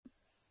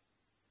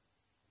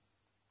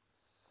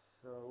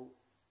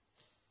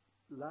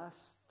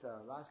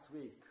Last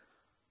week,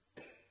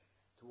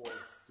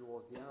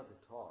 towards the end of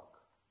the talk,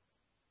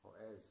 or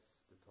as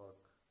the talk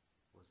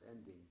was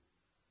ending,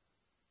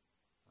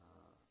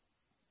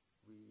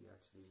 we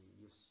actually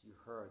you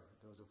heard,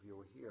 those of you who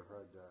were here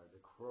heard the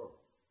crow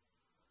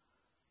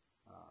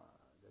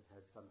that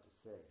had something to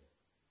say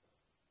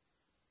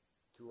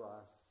to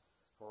us,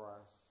 for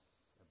us,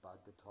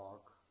 about the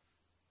talk,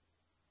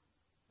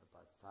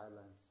 about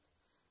silence.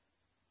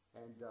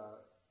 And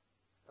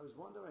I was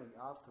wondering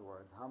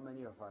afterwards how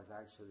many of us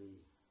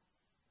actually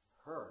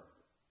heard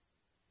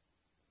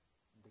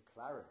the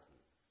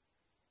clarity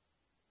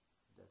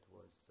that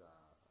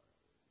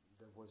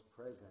was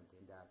present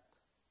in that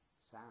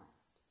sound.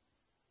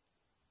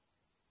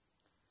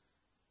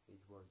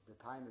 The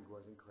timing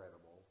was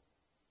incredible,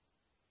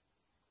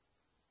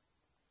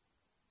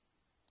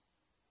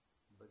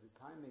 but the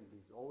timing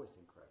is always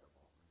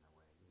incredible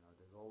in a way.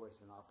 There's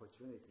always an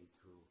opportunity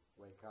to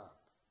wake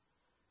up,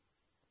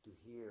 to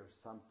hear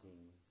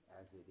something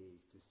as it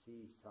is, to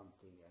see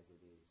something as it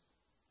is,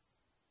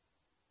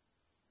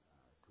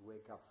 to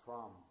wake up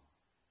from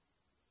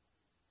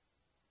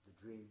the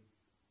dream.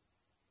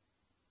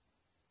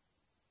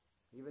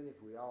 Even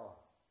if we are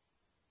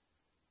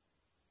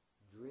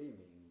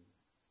dreaming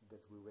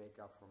that we wake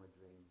up from a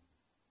dream,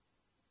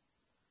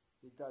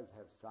 it does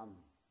have some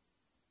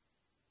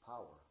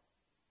power.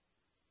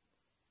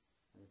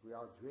 And if we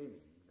are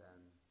dreaming, then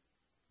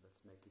let's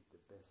make it the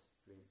best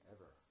dream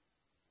ever,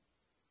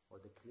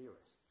 or the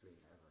clearest dream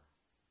ever.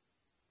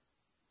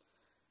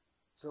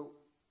 So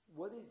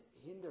what is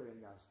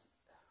hindering us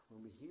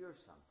when we hear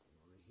something,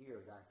 when we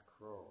hear that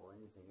crow or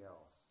anything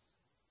else?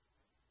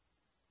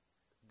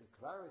 The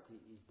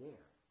clarity is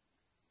there.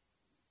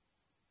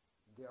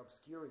 The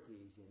obscurity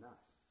is in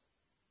us.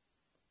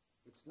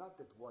 It's not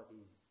that what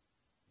is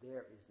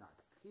there is not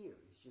clear,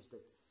 it's just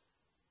that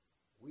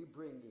we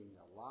bring in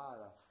a lot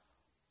of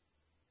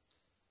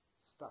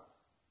stuff,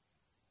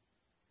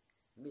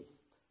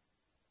 mist,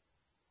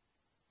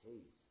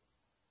 haze.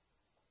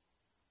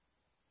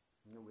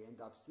 And we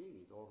end up seeing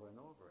it over and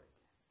over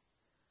again.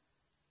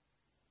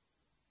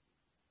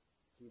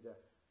 See,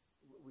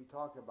 we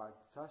talk about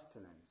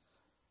sustenance,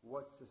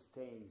 what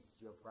sustains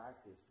your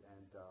practice,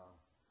 and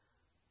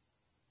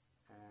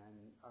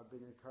I've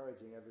been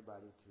encouraging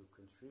everybody to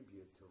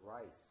contribute, to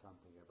write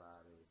something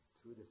about it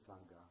to the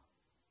Sangha,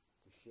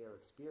 to share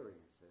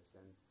experiences,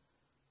 and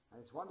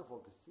it's wonderful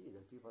to see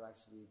that people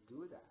actually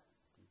do that.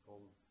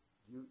 People,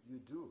 you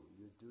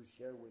do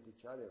share with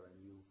each other,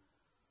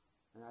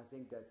 and I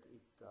think that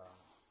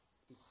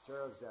it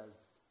serves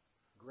as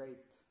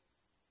great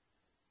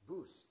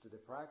boost to the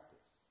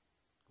practice.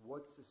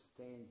 What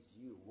sustains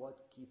you?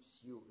 What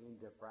keeps you in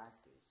the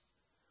practice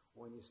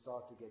when you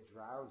start to get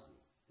drowsy,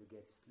 to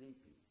get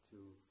sleepy, to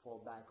fall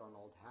back on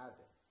old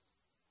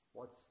habits?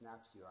 What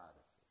snaps you out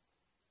of it?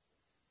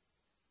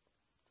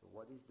 So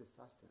what is the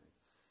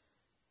sustenance?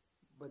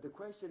 But the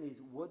question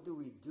is, what do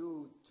we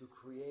do to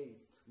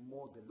create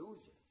more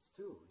delusions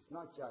too? It's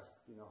not just,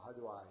 how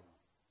do I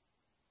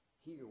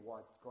hear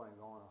what's going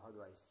on, or how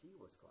do I see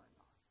what's going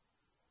on?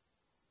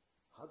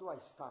 How do I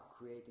stop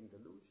creating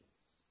delusions?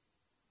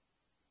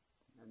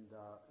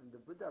 And the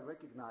Buddha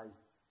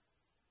recognized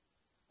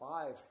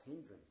 5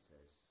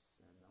 hindrances,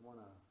 and I want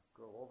to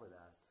go over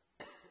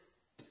that.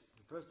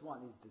 The first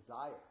one is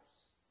desires.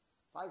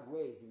 5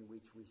 ways in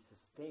which we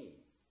sustain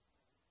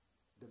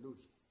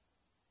delusion.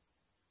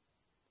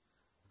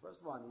 The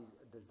first one is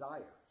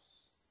desires.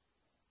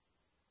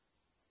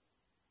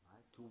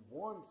 Right? To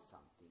want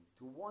something.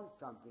 To want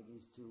something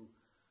is to,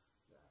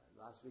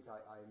 last week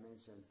I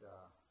mentioned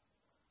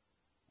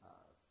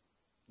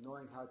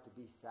knowing how to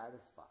be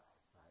satisfied,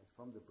 right?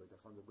 From the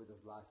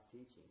Buddha's last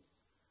teachings,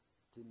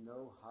 to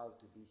know how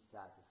to be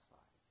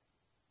satisfied.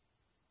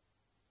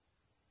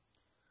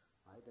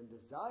 Right? And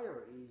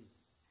desire is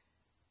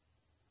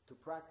to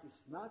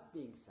practice not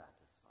being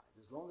satisfied.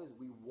 As long as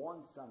we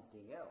want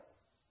something else,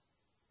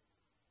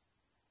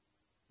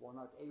 we're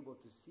not able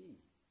to see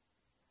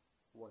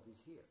what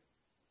is here,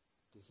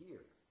 to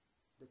hear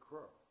the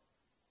crow,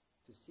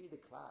 to see the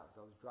clouds.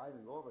 I was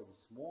driving over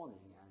this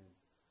morning and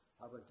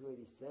up on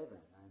 287,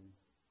 and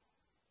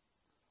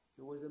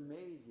it was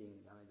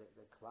amazing. I mean,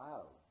 the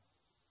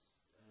clouds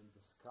and the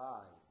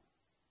sky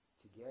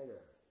together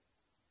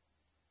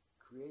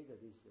created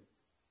this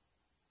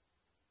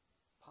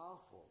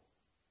powerful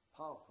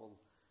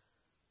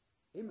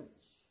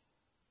image.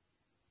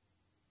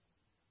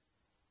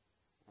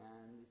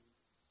 And it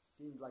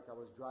seemed like I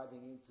was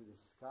driving into the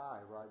sky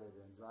rather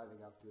than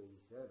driving up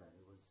 287.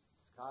 It was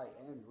sky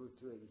and Route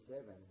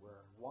 287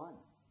 were one.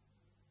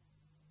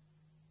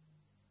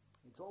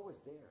 It's always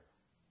there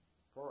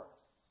for us,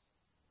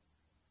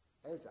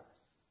 as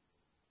us.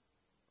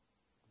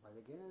 But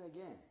again and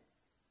again,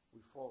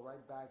 we fall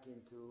right back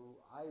into,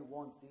 I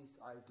want this,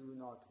 I do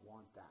not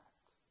want that.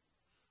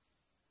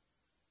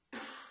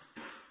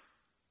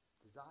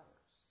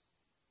 Desires.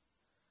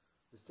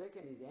 The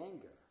second is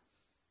anger.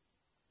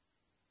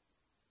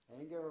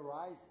 Anger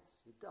arises,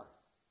 it does.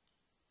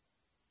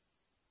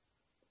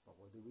 But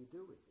what do we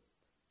do with it?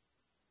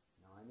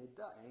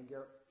 And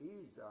anger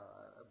is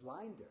a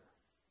blinder.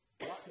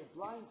 It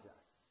blinds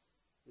us.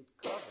 It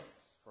covers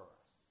for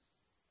us.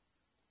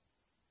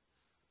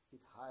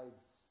 It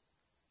hides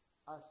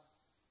us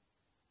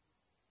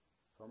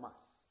from us,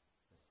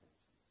 essentially.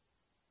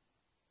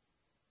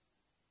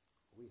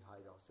 We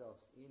hide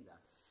ourselves in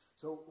that.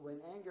 So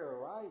when anger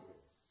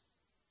arises,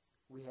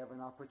 we have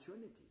an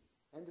opportunity.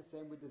 And the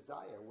same with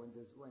desire. When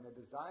a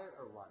desire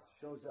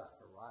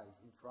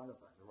arises in front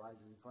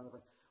of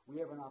us, we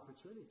have an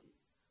opportunity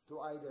to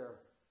either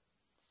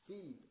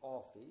feed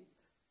off it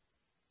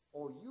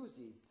or use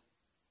it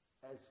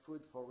as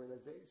food for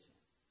realization,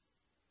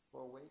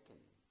 for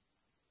awakening.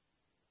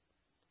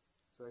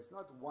 So it's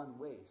not one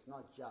way. It's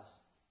not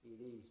just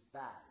it is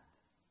bad.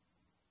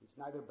 It's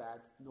neither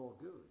bad nor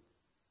good.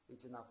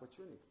 It's an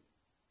opportunity.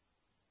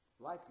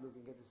 Like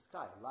looking at the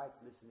sky, like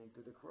listening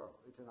to the crow.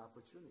 It's an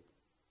opportunity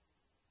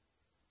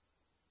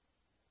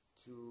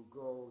to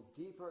go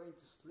deeper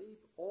into sleep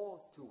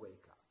or to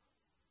wake up.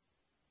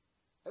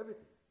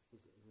 Everything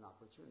is an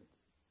opportunity.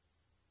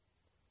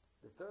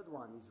 The third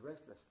one is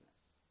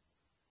restlessness,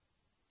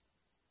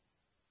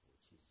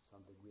 which is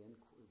something we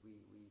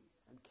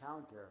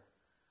encounter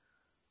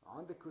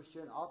on the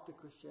cushion, off the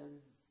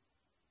cushion,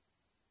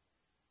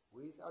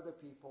 with other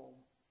people,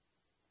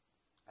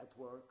 at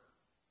work,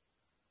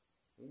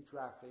 in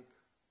traffic.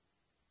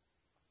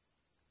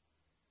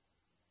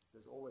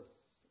 There's always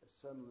a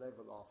certain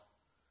level of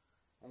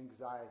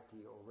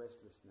anxiety or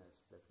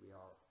restlessness that we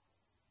are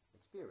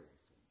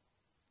experiencing.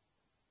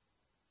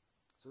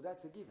 So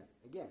that's a given.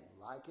 Again,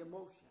 like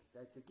emotions,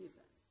 that's a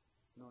given.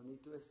 No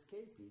need to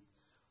escape it.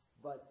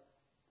 But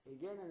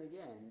again and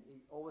again, it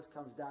always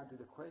comes down to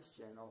the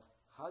question of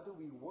how do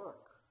we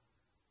work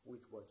with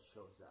what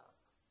shows up?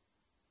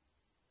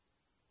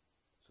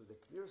 So the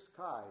clear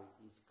sky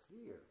is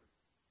clear,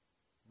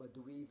 but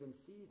do we even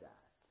see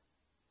that?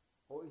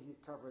 Or is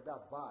it covered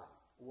up by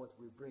what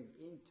we bring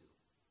into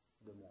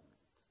the moment?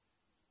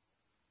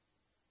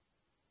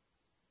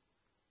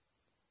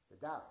 The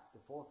doubts. The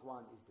fourth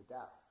one is the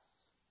doubts.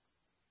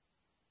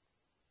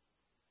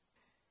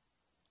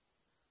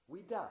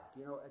 We doubt.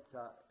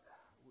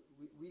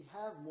 We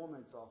have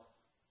moments of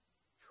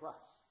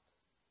trust.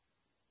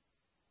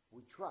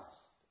 We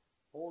trust,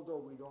 although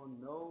we don't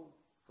know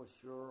for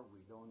sure, we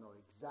don't know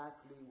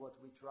exactly what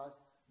we trust,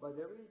 but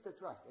there is the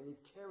trust, and it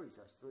carries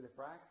us through the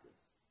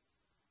practice.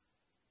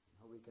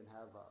 We can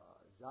have a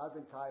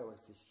Zazen Kai or a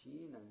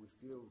Sesshin, and we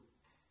feel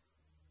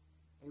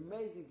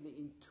amazingly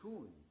in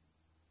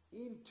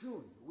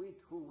tune with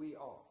who we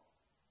are.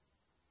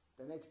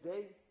 The next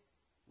day,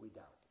 we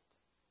doubt it.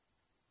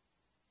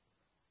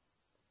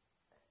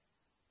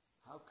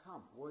 How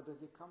come? Where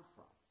does it come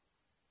from?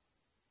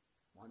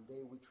 One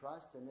day we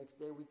trust, the next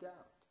day we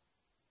doubt.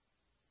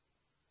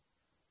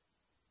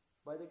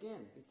 But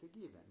again, it's a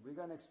given. We're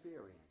going to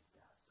experience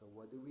that. So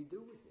what do we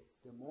do with it?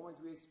 The moment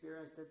we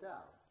experience the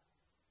doubt,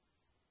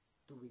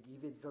 do we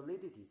give it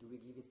validity? Do we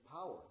give it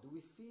power? Do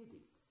we feed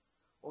it?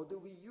 Or do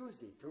we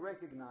use it to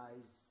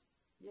recognize,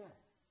 yeah,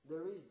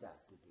 there is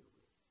that to deal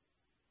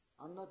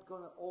with. I'm not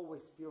going to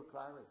always feel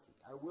clarity.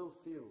 I will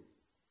feel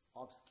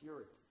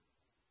obscurity.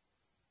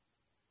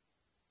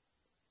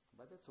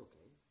 But that's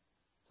okay.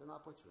 It's an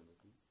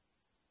opportunity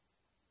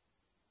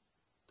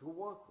to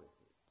work with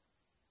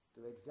it,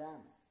 to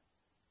examine,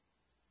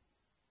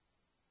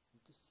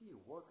 and to see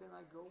where can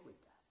I go with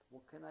that?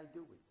 What can I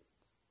do with it?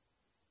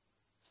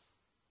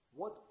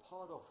 What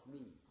part of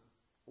me,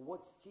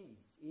 what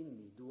seeds in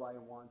me do I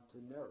want to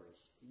nourish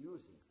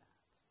using that?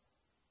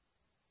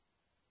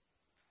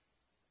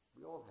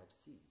 We all have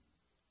seeds.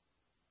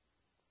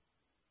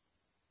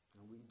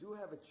 And we do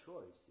have a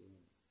choice in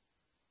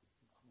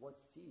what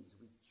seeds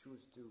we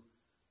choose to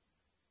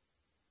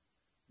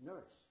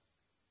nourish.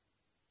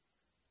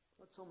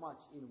 Not so much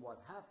in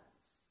what happens,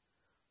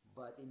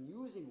 but in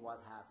using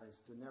what happens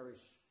to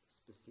nourish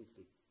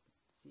specific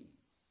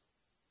seeds.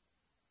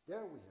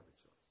 There we have a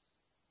choice.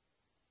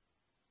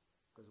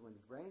 Because when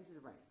it rains,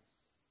 it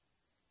rains.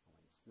 And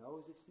when it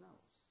snows, it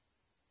snows.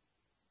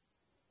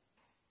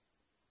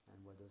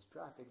 And where there's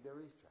traffic, there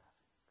is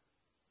traffic.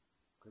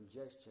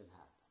 Congestion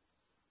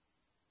happens.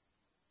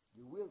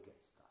 You will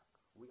get stuck.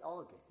 We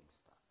are getting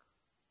stuck.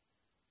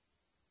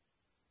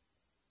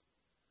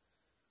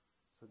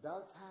 So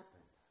doubts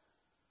happen.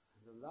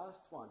 And the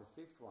last one,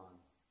 the fifth one,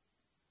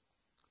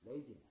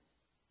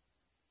 laziness.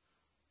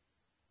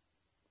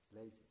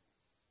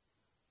 Laziness.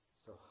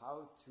 So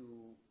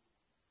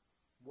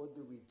what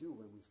do we do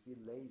when we feel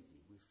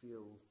lazy? We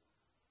feel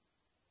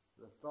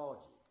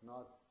lethargic,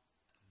 not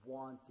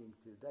wanting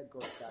to. That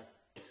goes back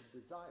to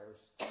desires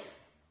too.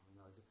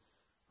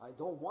 I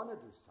don't want to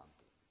do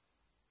something.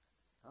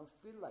 I don't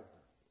feel like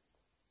doing it.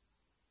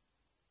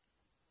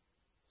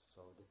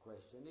 So the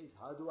question is,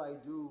 how do I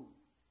do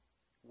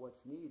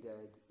what's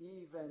needed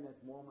even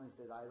at moments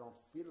that I don't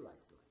feel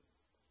like doing it?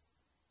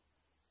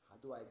 How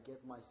do I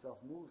get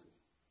myself moving?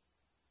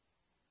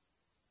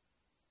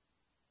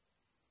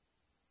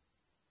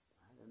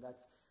 Right? And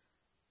that's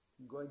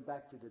going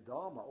back to the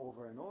Dharma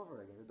over and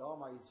over again. The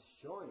Dharma is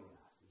showing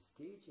us, is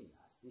teaching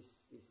us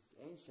this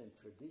ancient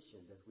tradition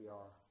that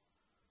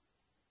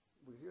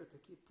we're here to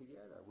keep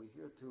together. We're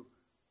here to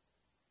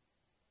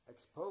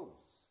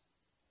expose,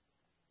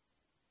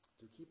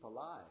 to keep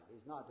alive.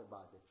 It's not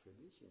about the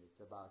tradition. It's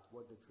about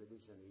what the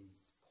tradition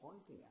is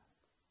pointing at,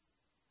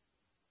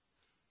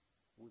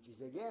 which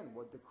is again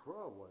what the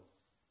crow was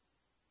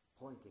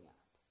pointing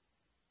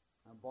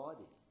at,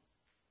 embodying,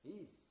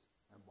 is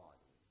embodying.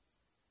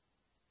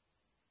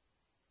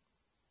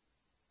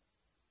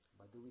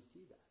 But do we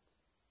see that?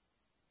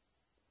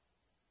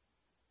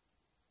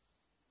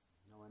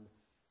 And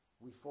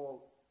we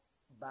fall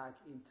back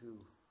into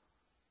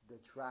the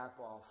trap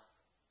of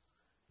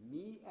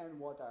me and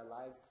what I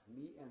like,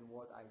 me and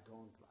what I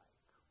don't like.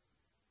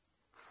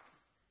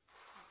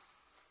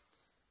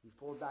 We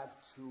fall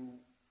back to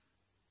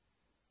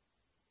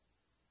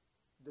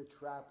the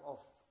trap of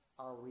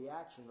our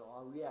reaction or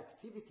our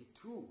reactivity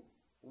to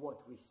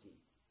what we see.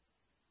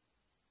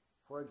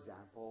 For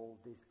example,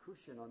 this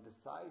cushion on the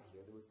side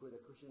here, that we put a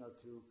cushion or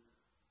two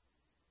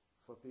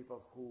for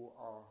people who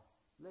are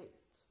late.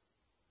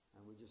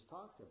 And we just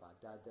talked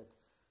about that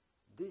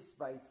this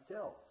by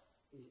itself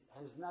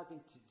has nothing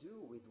to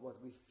do with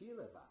what we feel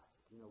about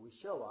it. We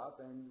show up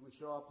and we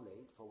show up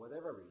late for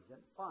whatever reason,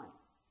 fine,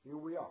 here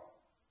we are.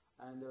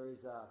 And there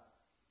is a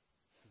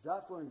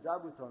zafu and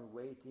zabuton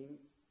waiting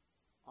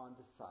on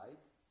the side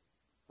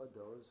for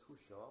those who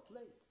show up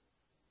late.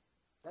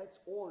 That's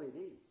all it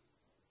is.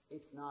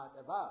 It's not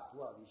about,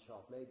 well, you show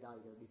up late, now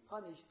you're going to be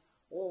punished,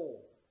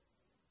 or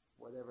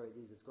whatever it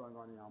is that's going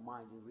on in our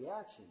minds in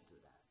reaction to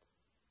that.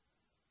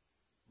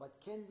 But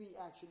can we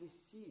actually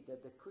see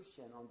that the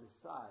cushion on the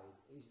side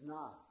is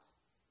not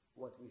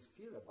what we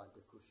feel about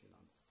the cushion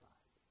on the side?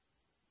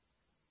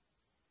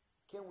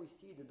 Can we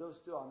see that those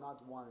two are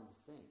not one and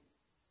the same?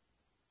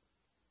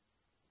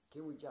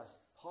 Can we just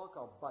park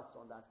our butts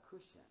on that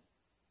cushion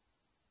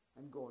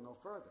and go no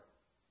further?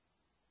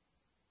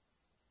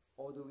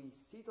 Or do we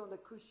sit on the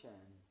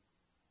cushion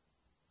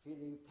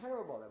feeling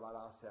terrible about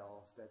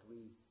ourselves that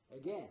we,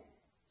 again,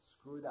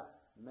 screwed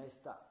up,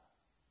 messed up,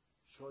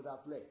 showed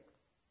up late,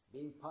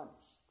 being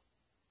punished,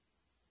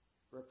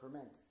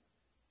 reprimanded,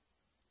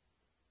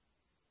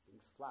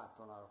 being slapped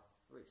on our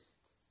wrist,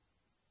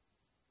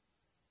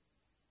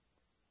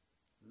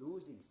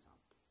 losing something,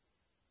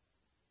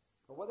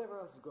 or whatever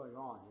else is going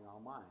on in our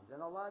minds.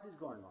 And a lot is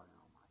going on in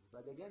our minds.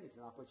 But again, it's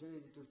an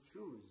opportunity to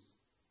choose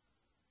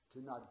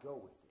to not go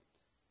with it.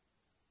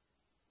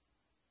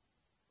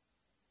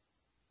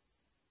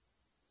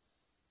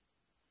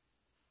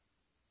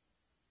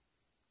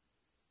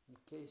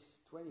 In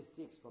case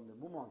 26 from the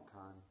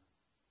Mumonkan,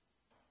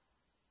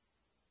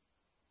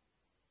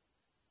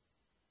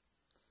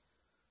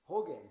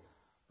 Hogen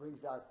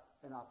brings out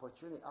an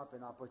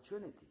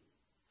opportunity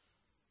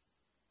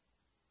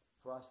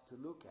for us to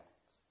look at.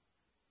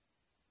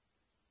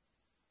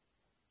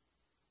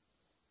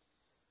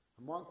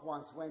 A monk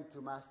once went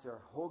to Master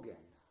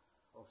Hogen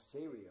of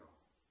Seiryo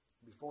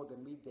before the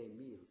midday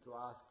meal to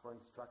ask for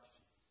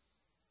instructions,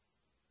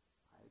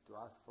 right? To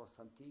ask for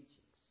some teachings,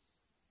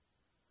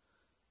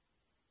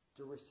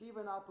 to receive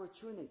an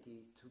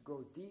opportunity to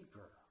go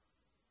deeper.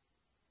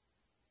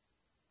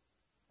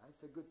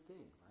 That's a good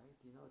thing,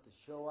 right? To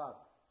show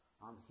up.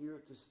 I'm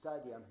here to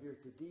study. I'm here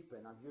to deepen.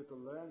 I'm here to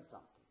learn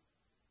something.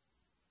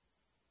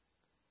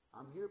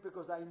 I'm here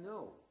because I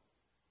know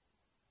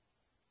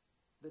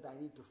that I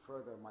need to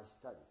further my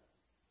study.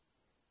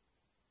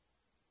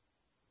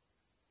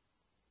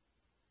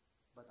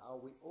 But are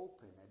we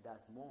open at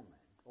that moment,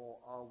 or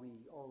are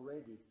we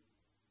already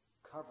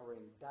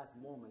covering that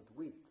moment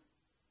with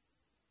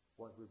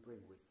what we bring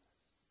with us?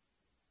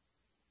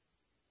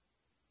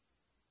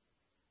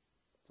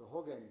 So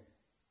Hogen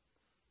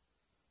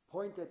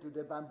pointed to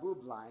the bamboo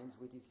blinds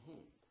with his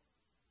hand.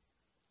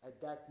 At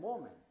that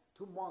moment,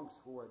 two monks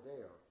who were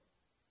there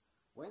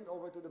went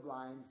over to the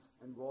blinds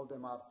and rolled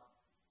them up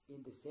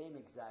in the same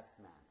exact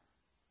manner.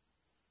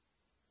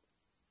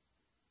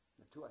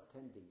 The two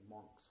attending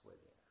monks were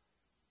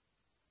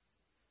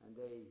there. And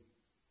they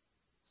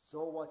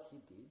saw what he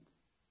did,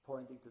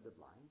 pointing to the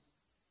blinds,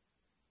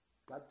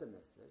 got the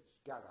message,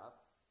 got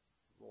up,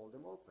 rolled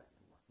them open.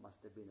 It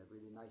must have been a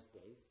really nice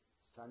day,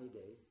 sunny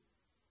day.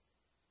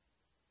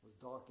 It was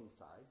dark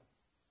inside,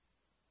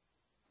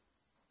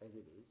 as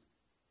it is.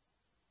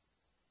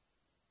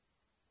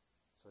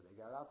 So they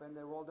got up and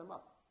they rolled them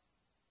up.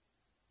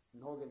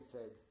 And Hogen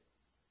said,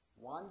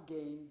 one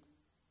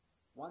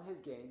has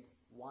gained,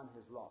 one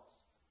has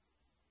lost.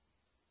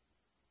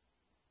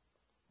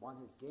 One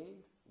has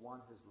gained,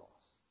 one has lost.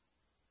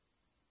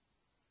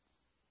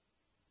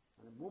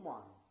 And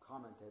Mumon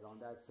commented on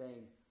that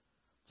saying,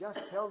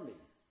 just tell me,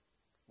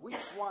 which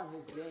one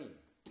has gained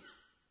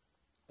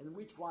and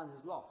which one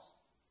has lost?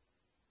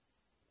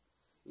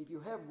 If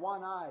you have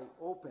one eye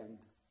opened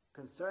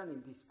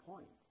concerning this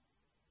point,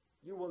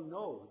 you will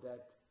know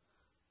that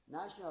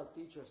National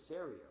Teacher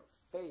Seiryo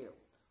failed.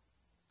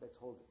 That's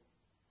Hogen.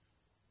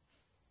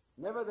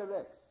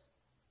 Nevertheless,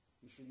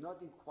 you should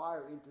not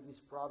inquire into this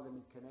problem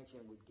in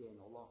connection with gain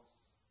or loss.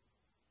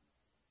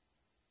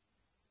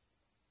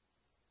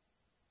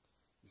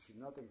 You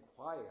should not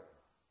inquire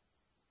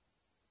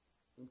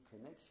in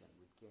connection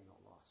with gain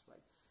or loss,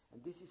 right?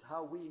 And this is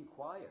how we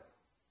inquire.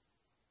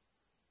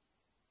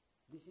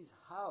 This is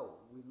how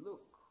we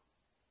look.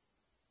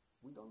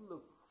 We don't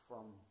look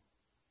from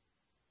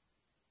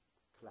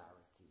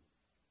clarity.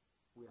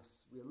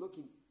 We are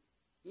looking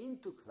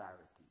into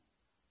clarity,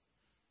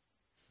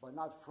 but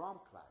not from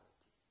clarity.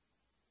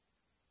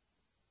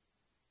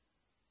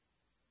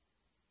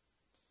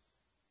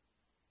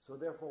 So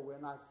therefore, we're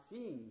not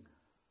seeing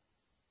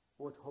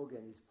what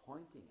Hogen is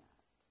pointing at.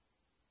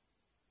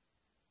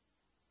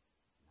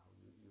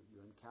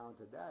 You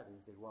encounter that and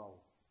you think,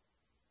 well,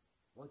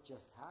 what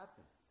just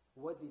happened?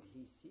 What did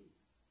he see?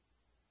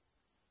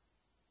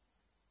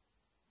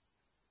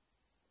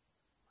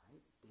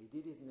 Right? They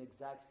did it in the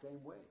exact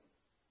same way.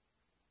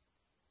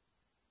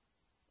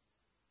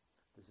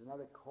 There's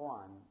another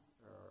koan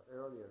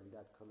earlier in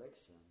that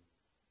collection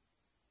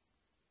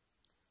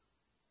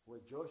where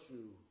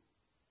Joshu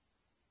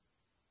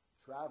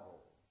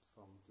traveled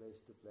from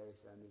place to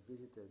place and he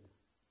visited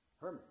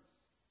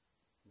hermits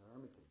in the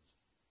hermitages.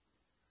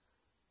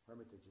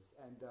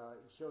 And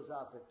he shows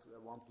up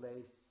at one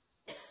place,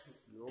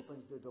 he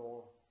opens the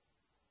door,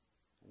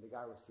 and the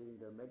guy was sitting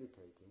there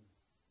meditating.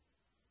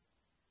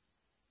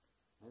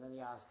 And then he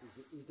asked,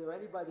 is there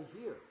anybody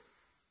here?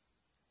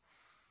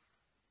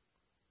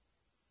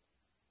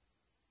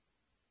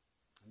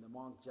 And the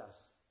monk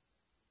just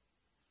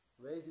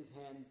raised his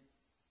hand,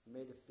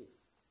 made a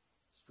fist,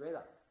 straight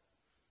up.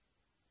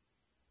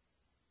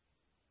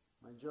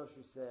 And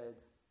Joshu said,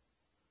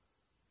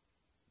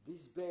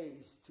 this bay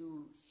is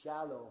too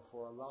shallow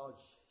for a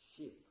large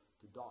ship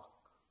to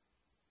dock.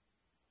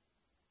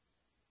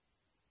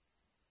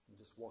 And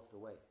just walked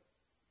away.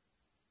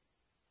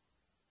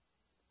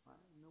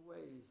 Right? In a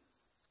way, he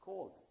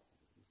scolded him.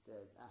 He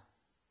said,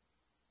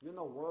 you're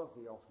not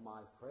worthy of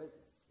my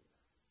presence here.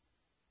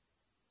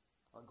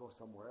 I'll go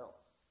somewhere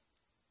else.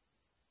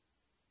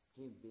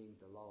 Him being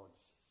the large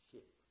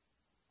ship.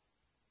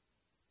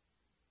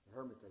 The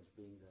hermitage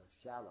being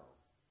the shallow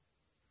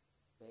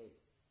bay.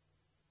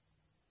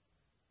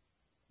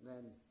 And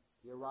then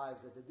he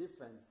arrives at a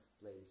different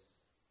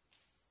place,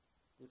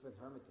 different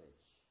hermitage.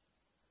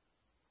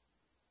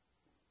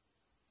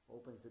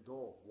 Opens the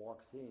door,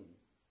 walks in.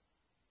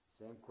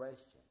 Same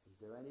question. Is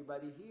there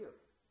anybody here?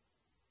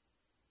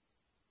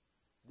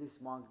 This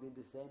monk did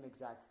the same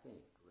exact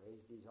thing.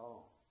 Raised his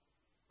arm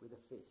with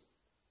a fist.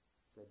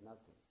 Said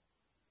nothing.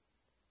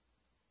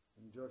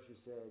 And Joshu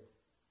said,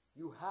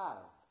 you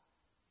have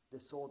the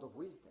sword of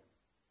wisdom.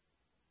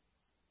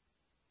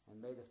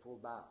 And made a full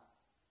bow.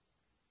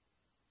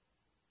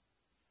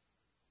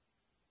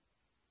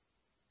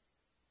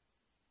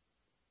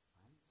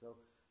 Right? So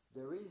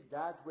there is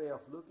that way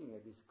of looking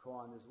at this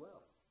koan as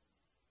well.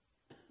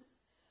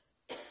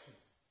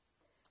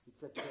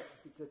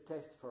 It's a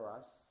test for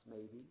us,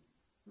 maybe,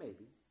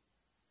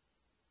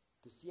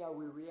 to see how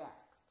we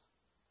react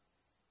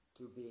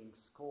to being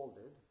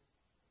scolded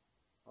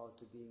or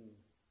to being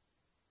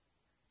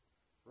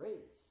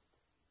raised,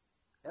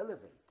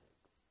 elevated.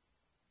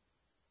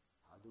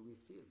 How do we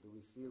feel? Do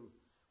we feel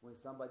when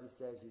somebody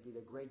says you did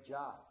a great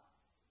job?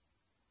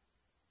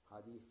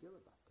 How do you feel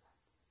about that?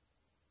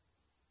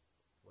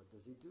 What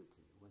does it do to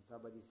you? When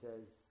somebody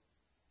says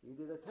you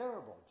did a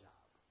terrible job,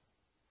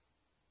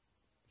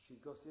 you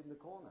should go sit in the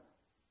corner.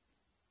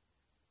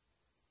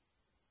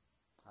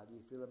 How do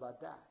you feel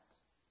about that?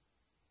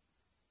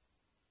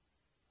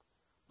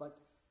 But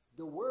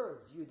the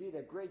words, you did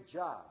a great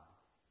job,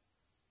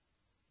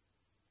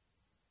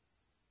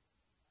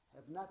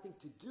 have nothing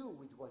to do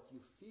with what you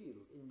feel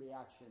in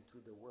reaction to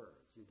the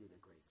words, you did a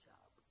great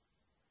job.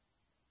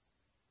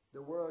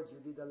 The words, you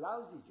did a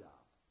lousy job,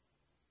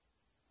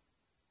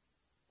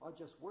 are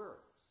just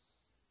words.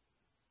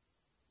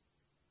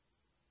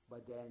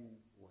 But then,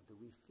 what do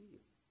we feel?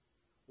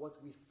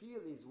 What we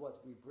feel is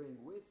what we bring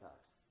with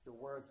us. The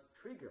words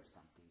trigger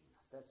something in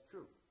us. That's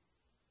true.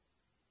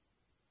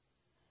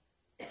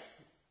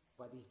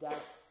 But is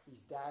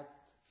that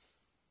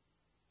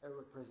a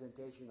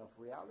representation of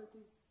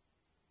reality?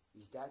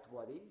 Is that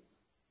what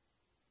is?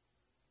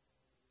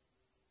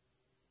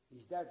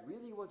 Is that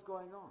really what's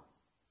going on?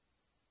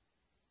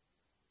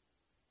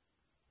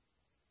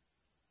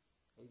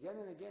 Again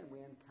and again we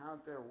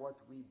encounter what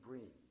we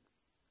bring.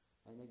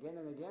 And again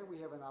we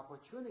have an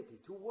opportunity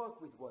to work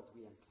with what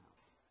we encounter.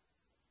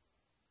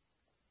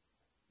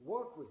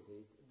 Work with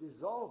it,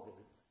 dissolve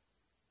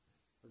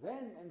it,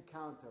 then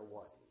encounter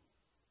what is.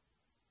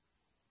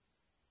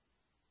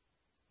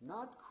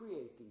 Not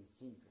creating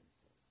hindrances.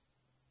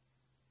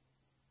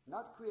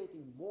 Not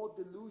creating more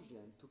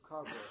delusion to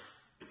cover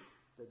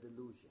the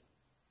delusion.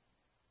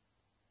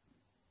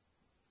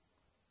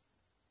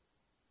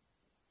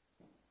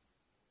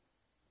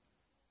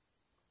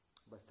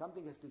 But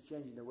something has to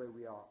change in the way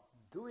we are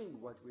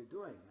doing what we're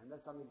doing. And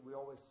that's something we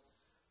always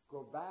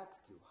go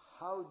back to.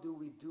 How do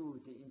we do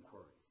the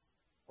inquiry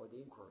or the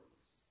inquiries?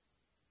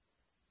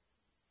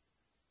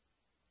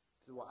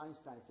 So what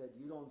Einstein said,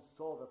 you don't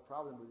solve a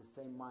problem with the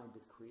same mind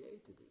that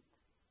created it.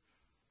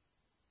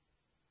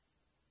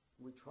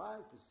 We try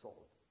to solve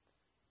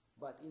it.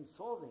 But in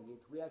solving it,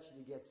 we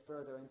actually get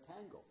further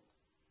entangled.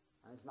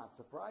 And it's not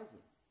surprising.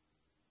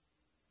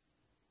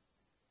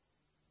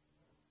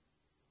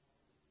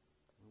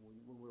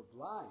 When we're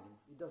blind,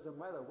 it doesn't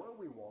matter where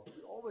we walk,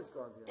 we're always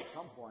going to, at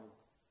some point,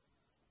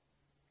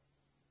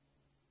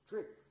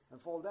 trip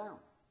and fall down,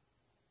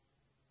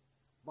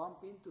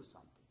 bump into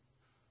something.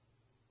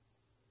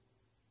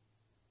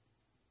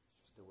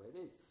 It's just the way it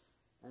is.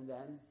 And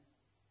then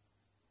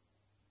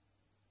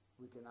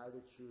we can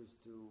either choose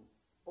to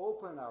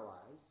open our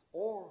eyes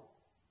or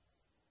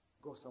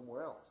go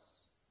somewhere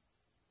else,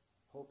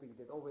 hoping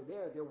that over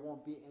there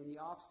won't be any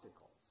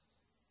obstacles.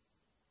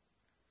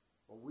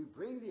 But we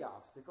bring the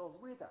obstacles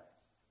with us.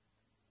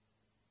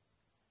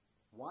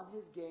 One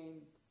has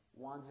gained,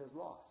 one has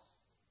lost.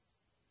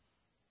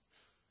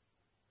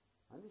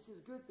 And this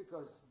is good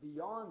because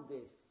beyond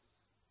this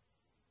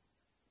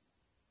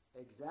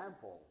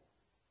example,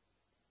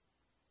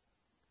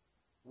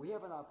 we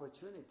have an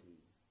opportunity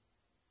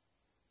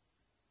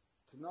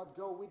to not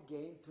go with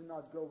gain, to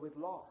not go with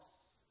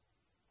loss,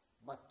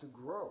 but to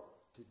grow,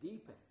 to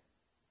deepen.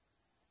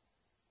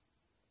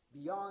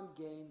 Beyond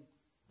gain,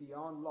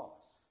 beyond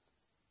loss.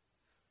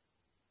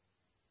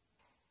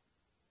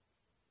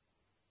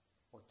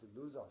 Or to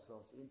lose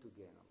ourselves into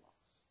gain and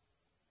loss.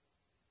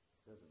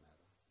 Doesn't matter.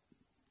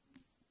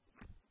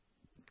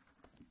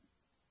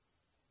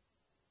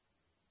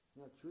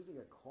 You know, choosing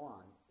a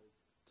koan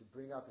to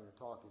bring up in a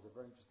talk is a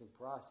very interesting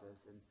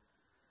process, and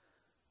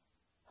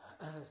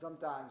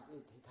sometimes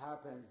it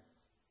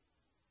happens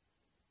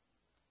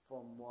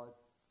from what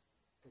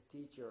a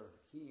teacher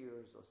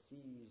hears or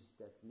sees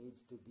that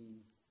needs to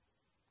be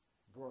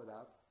brought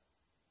up.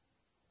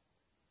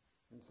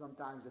 And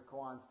sometimes a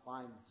koan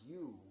finds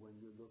you when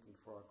you're looking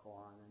for a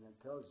koan and then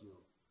tells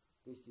you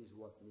this is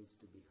what needs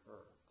to be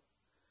heard.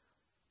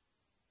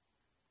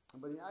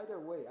 But in either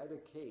way, either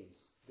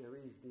case, there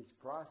is this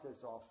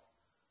process of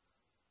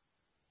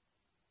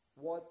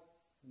what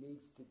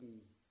needs to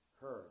be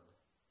heard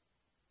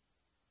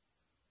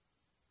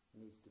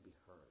needs to be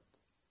heard.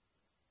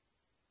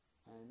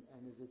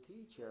 And as a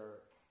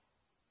teacher,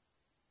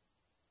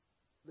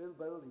 little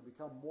by little you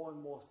become more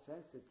and more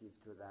sensitive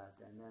to that,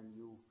 and then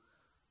you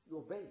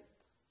obey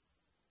it.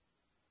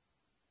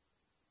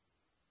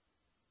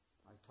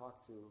 I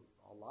talk to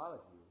a lot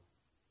of you,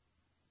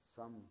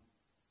 some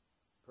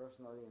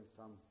personally and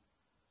some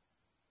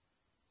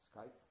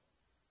Skype,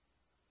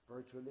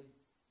 virtually.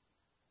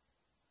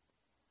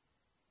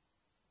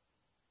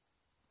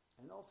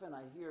 And often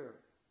I hear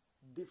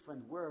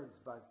different words,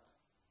 but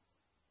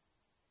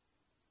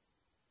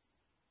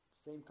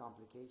same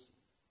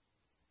complications.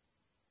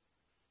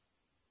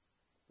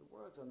 The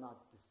words are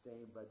not the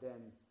same, but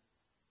then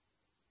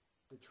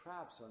the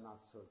traps are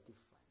not so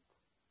different.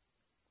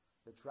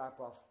 The trap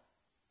of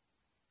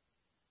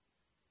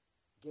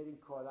getting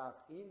caught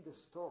up in the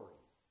story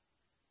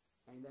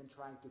and then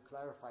trying to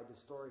clarify the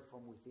story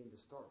from within the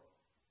story.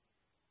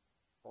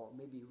 Or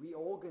maybe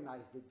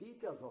reorganize the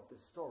details of the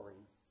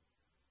story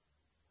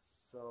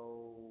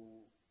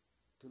so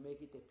to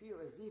make it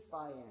appear as if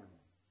I am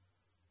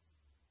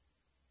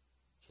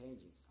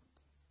changing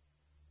something.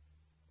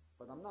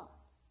 But I'm not.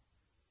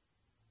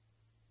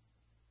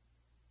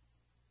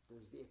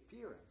 There's the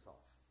appearance of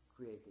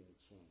creating a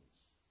change.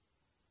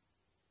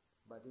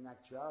 But in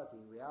actuality,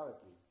 in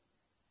reality,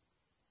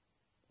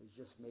 it's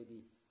just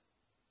maybe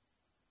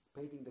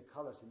painting the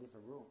colors in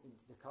different room, in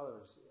the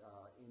colors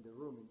in the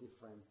room in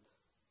different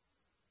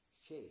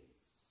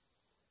shades.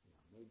 You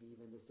know, maybe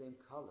even the same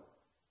color,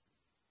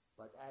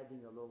 but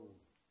adding a little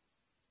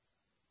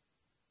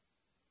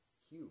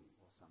hue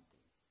or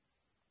something.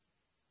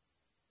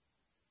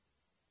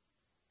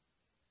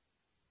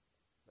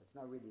 But it's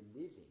not really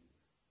living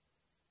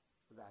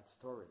that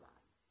storyline.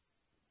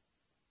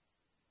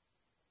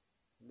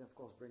 And of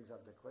course brings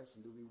up the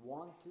question, do we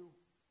want to?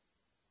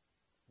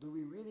 Do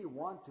we really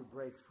want to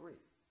break free?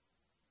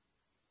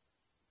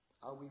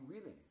 Are we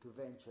willing to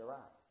venture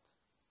out?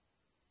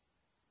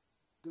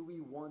 Do we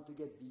want to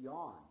get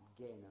beyond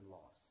gain and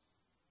loss?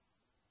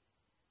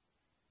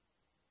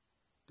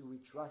 Do we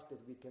trust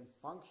that we can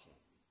function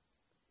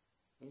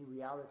in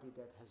reality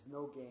that has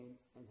no gain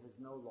and has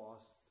no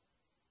loss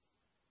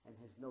and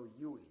has no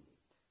you in it?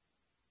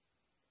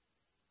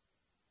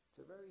 It's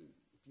a very,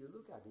 if you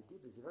look at it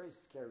deeply, it's a very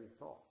scary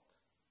thought,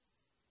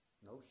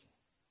 notion.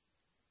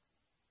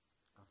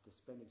 After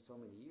spending so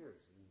many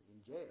years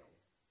in jail,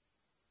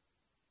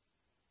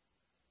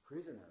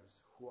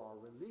 prisoners who are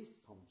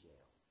released from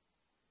jail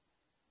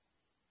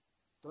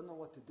don't know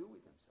what to do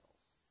with themselves.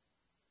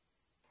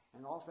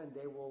 And often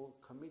they will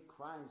commit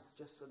crimes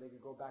just so they can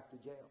go back to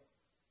jail.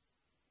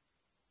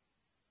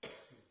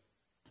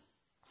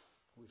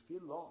 We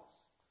feel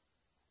lost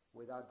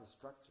without the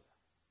structure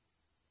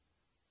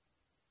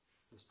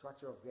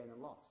of gain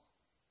and loss.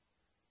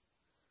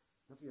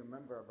 I don't know if you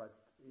remember, but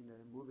in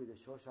the movie The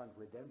Shawshank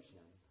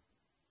Redemption,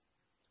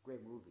 it's a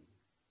great movie,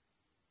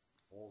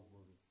 old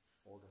movie,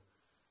 older,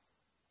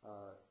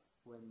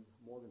 when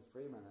Morgan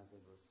Freeman, I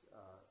think,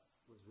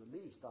 was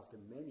released after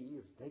many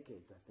years,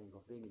 decades, I think,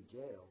 of being in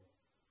jail.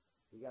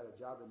 He got a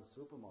job in the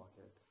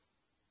supermarket,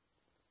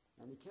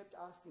 And he kept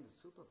asking the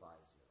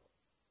supervisor,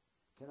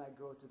 can I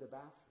go to the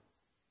bathroom?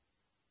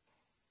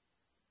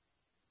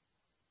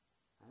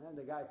 And then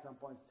the guy at some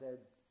point said,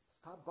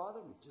 stop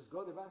bothering me. Just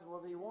go to the bathroom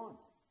wherever you want.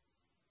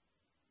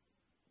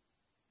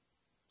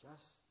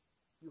 Just,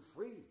 you're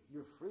free.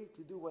 You're free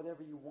to do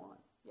whatever you want.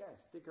 Yeah,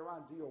 stick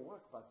around, do your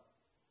work, but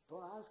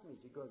don't ask me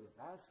to go to the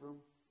bathroom.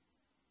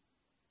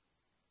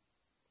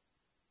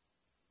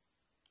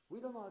 We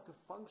don't know how to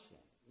function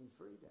in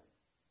freedom.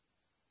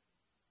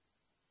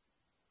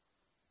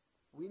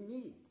 We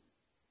need,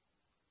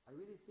 I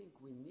really think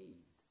we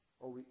need,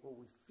 or we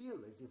feel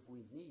as if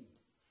we need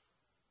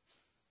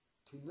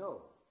to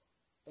know,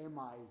 am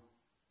I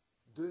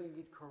doing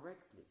it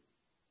correctly?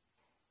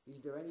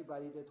 Is there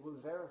anybody that will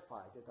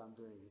verify that I'm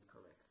doing it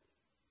correctly?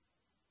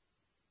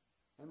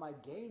 Am I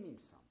gaining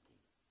something?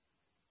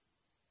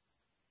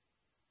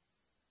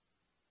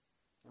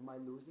 Am I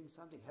losing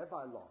something? Have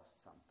I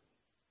lost something?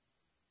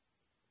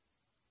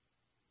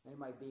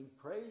 Am I being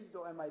praised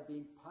or am I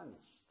being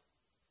punished?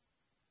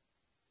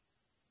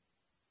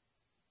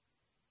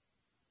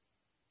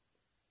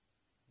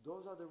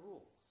 Those are the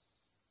rules.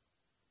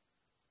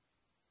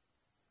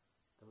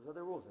 Those are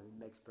the rules, and it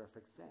makes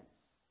perfect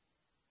sense.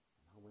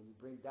 You know, when you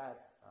bring that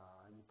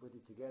and you put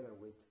it together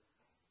with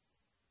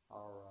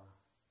our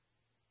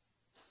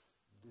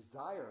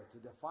desire to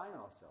define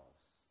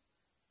ourselves,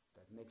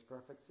 that makes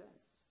perfect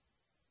sense.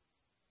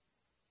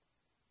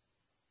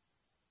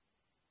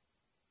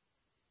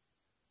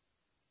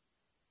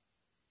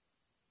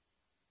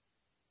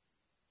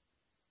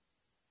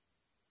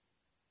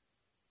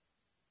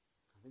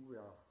 I think we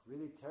are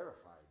really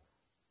terrified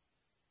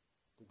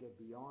to get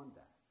beyond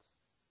that.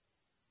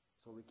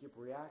 So we keep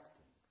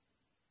reacting.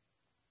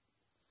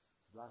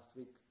 Last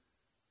week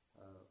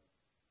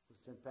was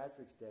St.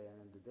 Patrick's Day,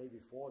 and the day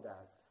before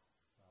that,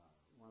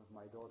 one of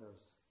my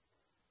daughters,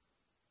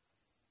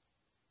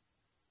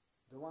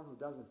 the one who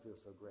doesn't feel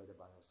so great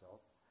about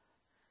herself,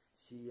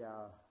 she's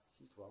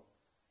 12.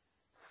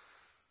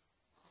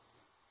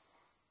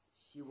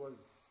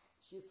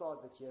 She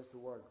thought that she has to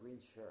wear a green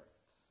shirt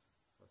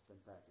for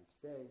St. Patrick's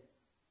Day,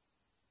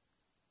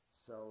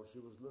 so she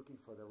was looking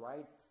for the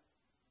right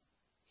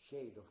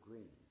shade of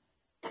green.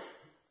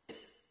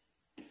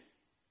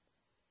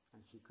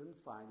 And she couldn't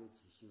find it.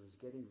 She was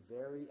getting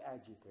very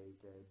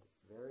agitated,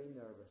 very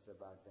nervous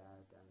about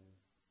that, and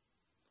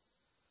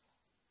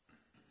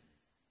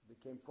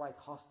became quite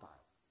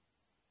hostile,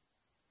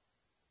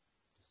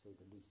 to say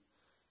the least.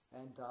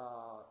 And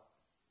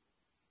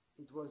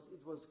it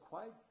was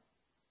quite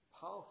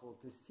powerful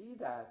to see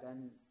that,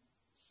 and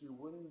she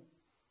wouldn't.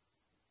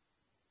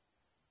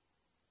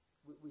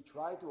 We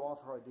tried to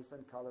offer her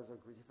different colors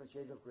of green, different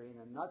shades of green,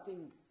 and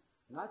nothing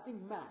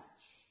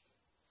matched.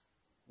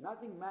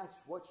 Nothing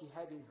matched what she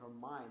had in her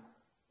mind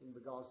in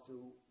regards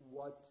to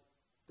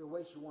the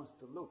way she wants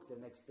to look the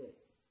next day.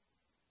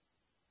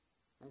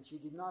 And she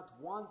did not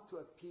want to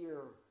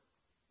appear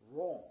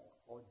wrong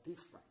or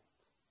different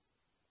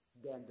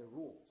than the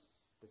rules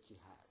that she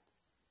had.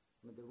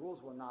 I mean, the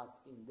rules were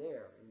not in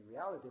there in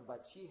reality,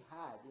 but she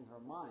had in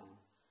her mind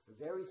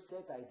a very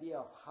set idea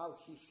of how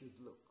she should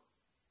look.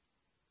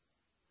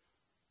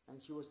 And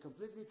she was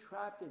completely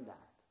trapped in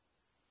that.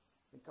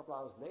 A couple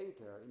hours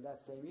later, in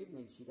that same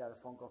evening, she got a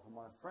phone call from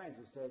one of her friends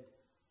who said,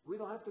 we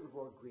don't have to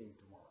wear green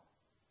tomorrow.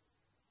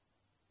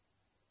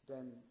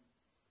 Then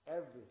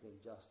everything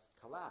just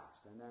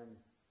collapsed. And then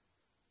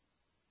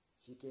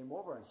she came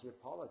over and she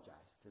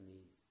apologized to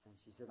me. And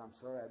she said, I'm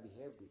sorry I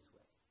behaved this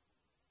way.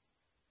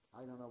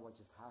 I don't know what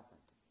just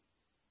happened to me.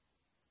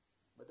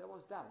 But there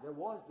was that. There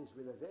was this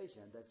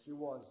realization that she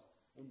was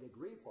in the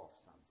grip of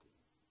something.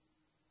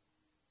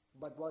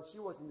 But while she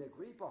was in the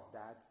grip of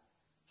that,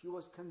 she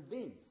was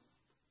convinced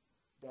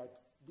that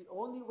the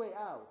only way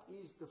out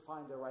is to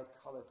find the right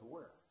color to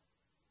wear.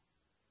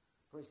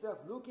 For instead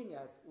of looking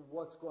at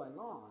what's going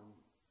on,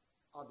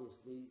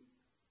 obviously,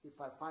 if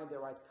I find the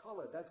right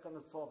color, that's going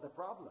to solve the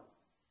problem.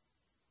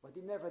 But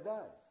it never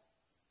does.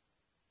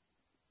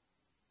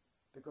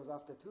 Because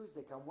after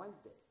Tuesday comes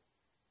Wednesday.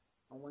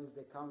 And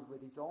Wednesday comes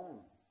with its own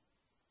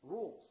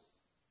rules,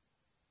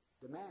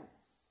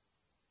 demands.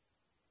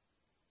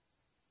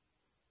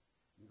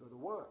 You go to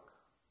work.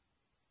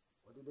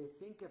 What do they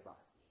think about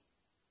me?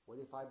 What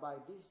if I buy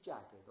this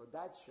jacket or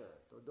that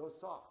shirt or those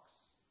socks?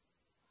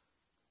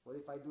 What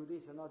if I do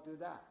this and not do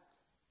that?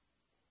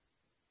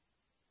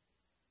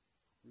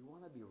 We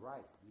want to be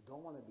right. We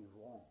don't want to be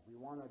wrong. We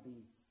want to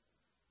be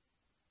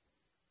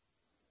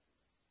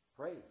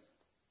praised.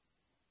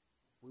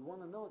 We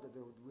want to know that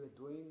we're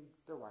doing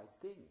the right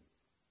thing.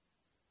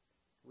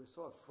 We're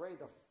so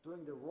afraid of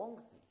doing the wrong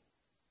thing.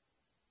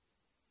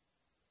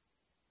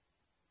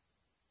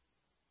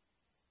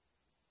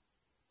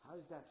 How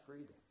is that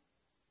freedom?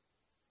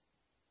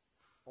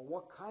 Or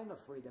what kind of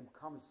freedom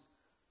comes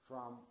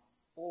from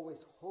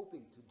always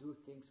hoping to do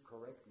things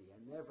correctly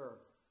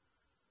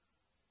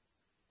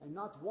and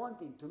not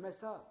wanting to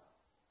mess up?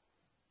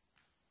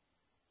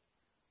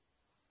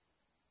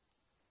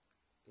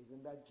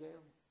 Isn't that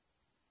jail?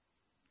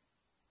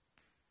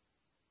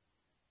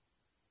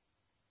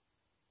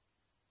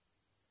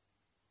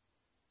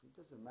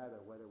 doesn't matter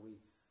whether we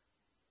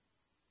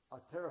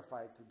are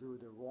terrified to do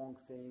the wrong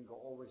thing or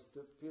always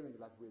feeling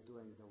like we're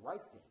doing the right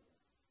thing.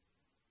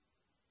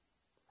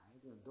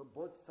 Right? You know,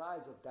 both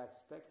sides of that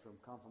spectrum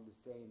come from the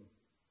same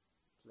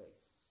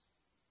place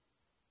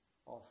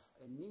of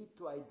a need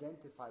to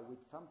identify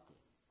with something,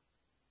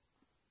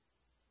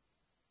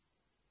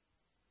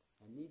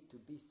 a need to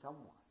be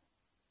someone.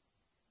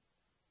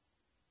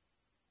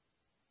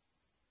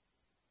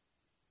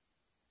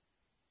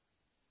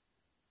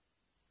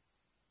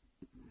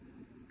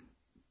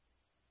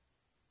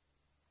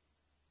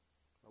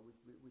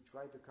 We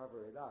try to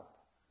cover it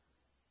up,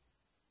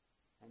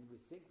 and we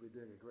think we're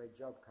doing a great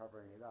job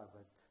covering it up,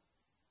 but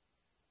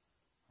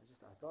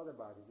I thought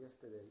about it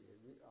yesterday.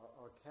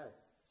 Our cat,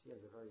 she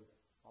has a very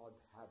odd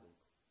habit.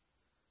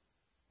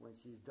 When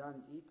she's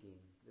done eating,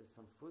 there's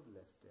some food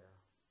left there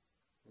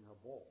in her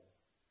bowl.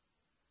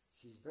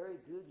 She's very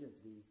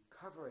diligently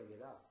covering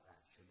it up,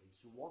 actually.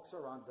 She walks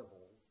around the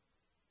bowl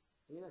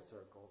in a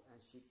circle, and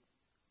she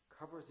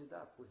covers it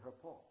up with her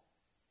paw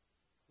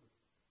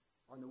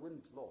on the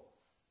wooden floor.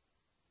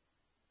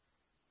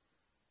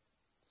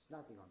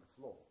 Nothing on the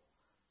floor.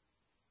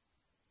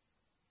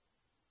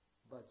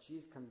 But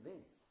she's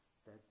convinced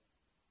that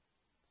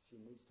she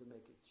needs to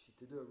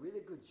to do a really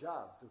good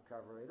job to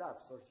cover it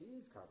up, so she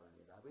is covering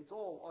it up. It's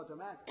all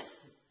automatic.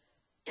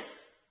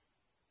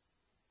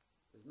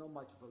 There's no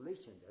much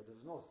volition there.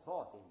 There's no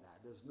thought in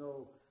that. There's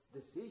no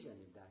decision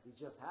in that. It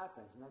just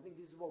happens. And I think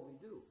this is what we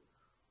do.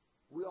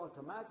 We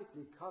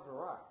automatically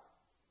cover up,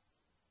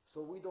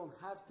 so we don't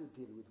have to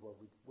deal with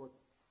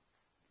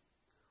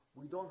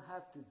we don't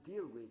have to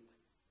deal with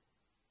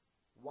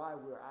why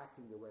we're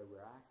acting the way we're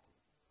acting.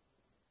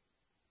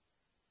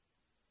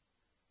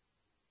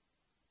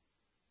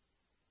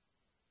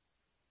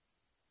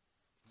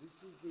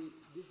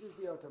 This is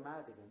the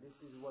automatic, and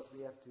this is what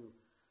we have to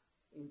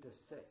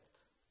intercept.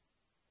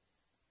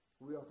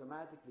 We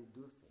automatically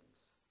do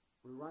things.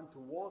 We run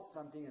towards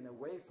something and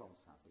away from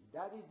something.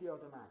 That is the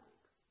automatic.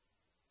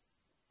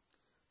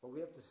 But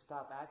we have to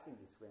stop acting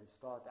this way and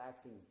start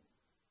acting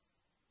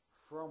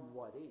from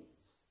what is.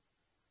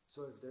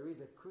 So if there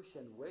is a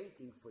cushion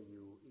waiting for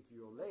you if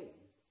you're late,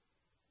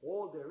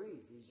 all there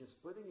is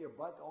just putting your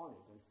butt on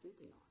it and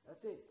sitting on it.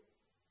 That's it.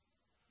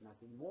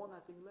 Nothing more,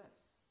 nothing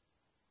less.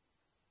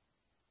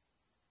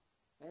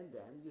 And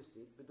then you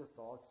sit with the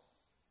thoughts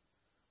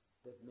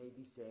that may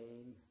be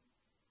saying,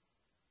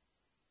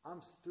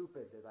 I'm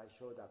stupid that I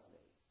showed up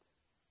late.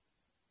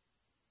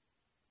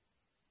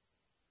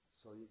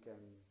 So you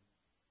can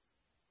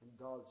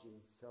indulge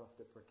in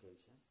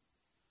self-deprecation.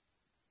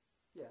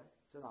 Yeah,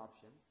 it's an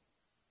option.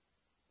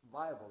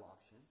 Viable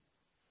option,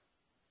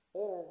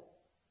 or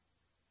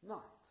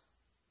not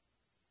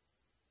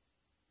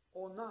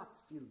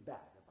feel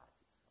bad about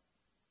yourself.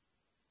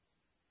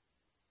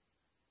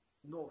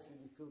 Nor should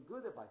you feel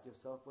good about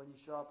yourself when you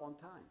show up on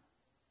time.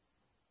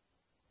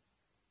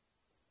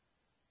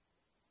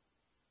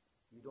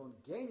 You don't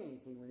gain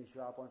anything when you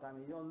show up on time,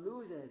 and you don't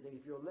lose anything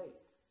if you're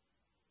late.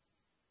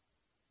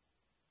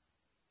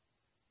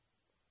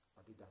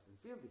 But it doesn't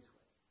feel this way.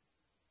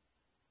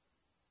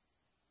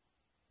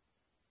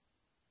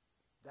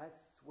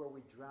 That's where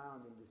we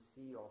drown in the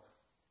sea of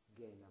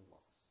gain and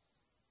loss.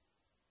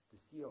 The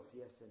sea of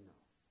yes and no.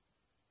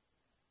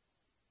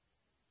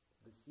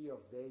 The sea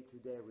of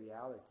day-to-day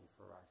reality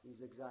for us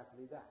is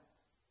exactly that.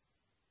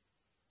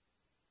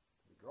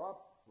 We go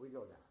up, we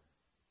go down.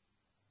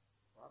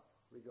 Up,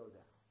 we go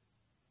down.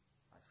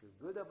 I feel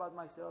good about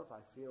myself,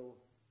 I feel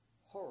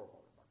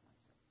horrible about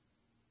myself.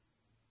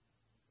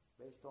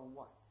 Based on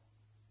what?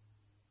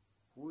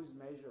 Who is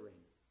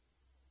measuring?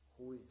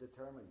 Who is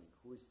determining?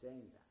 Who is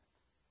saying that?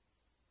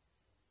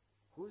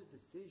 Whose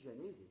decision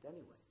is it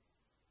anyway?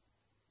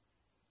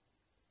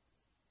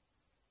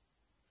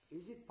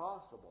 Is it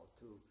possible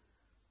to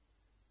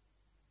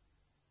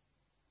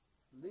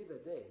live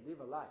a day, live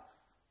a life,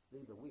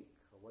 live a week,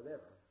 or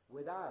whatever,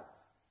 without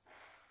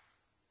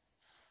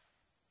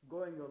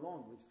going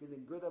along with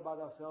feeling good about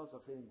ourselves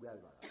or feeling bad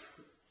about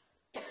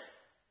ourselves?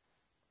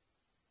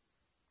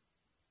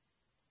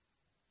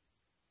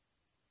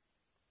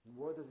 And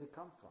where does it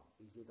come from?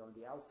 Is it on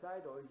the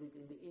outside or is it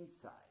in the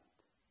inside?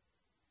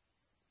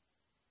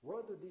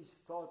 Where do these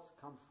thoughts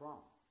come from?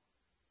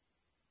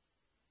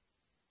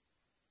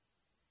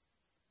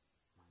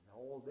 They're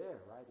all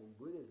there, right? In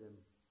Buddhism,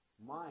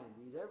 mind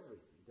is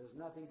everything. There's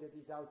nothing that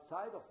is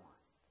outside of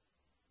mind.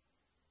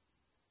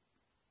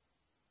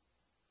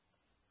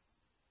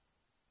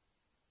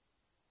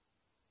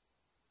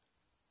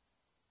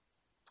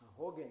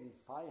 Hogen is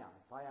Fayan.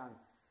 Fayan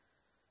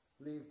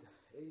lived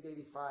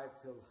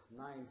 885 till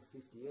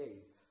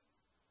 958.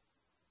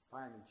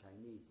 Fayan in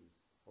Chinese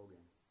is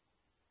Hogen.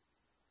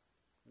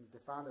 He's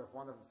the founder of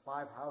one of the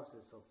 5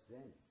 houses of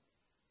Zen.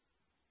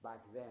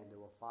 Back then there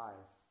were 5.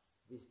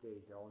 These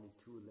days there are only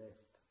 2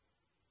 left.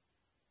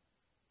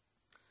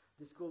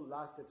 This school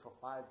lasted for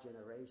 5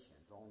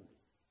 generations only,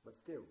 but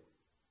still,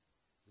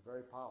 it's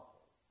very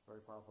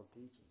powerful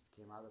teachings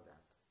came out of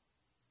that.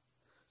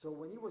 So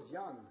when he was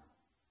young,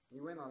 he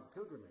went on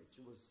pilgrimage.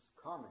 It was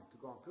common to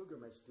go on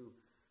pilgrimage to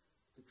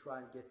to try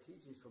and get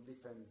teachings from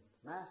different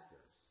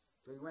masters.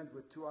 So he went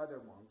with two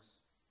other monks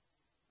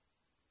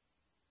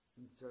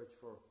in search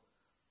for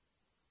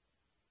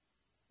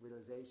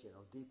realization,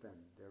 or deepen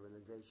their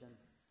realization.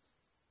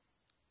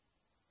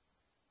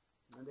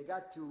 And they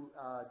got to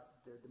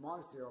the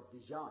monastery of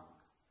Dijang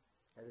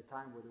at a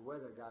time where the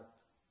weather got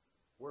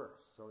worse,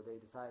 so they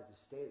decided to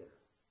stay there.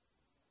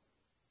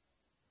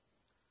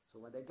 So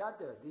when they got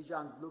there,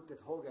 Dijang looked at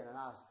Hogen and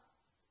asked,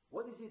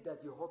 "What is it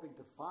that you're hoping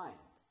to find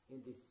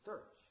in this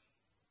search?"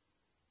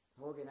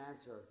 Hogen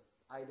answered,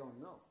 "I don't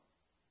know."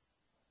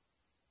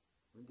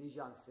 And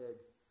Dijang said,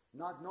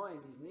 "Not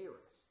knowing is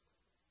nearest.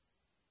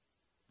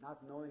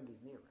 Not knowing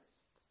is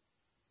nearest.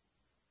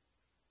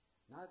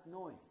 Not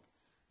knowing.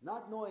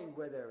 Not knowing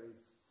whether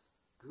it's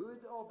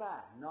good or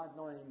bad. Not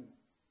knowing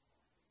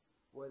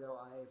whether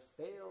I have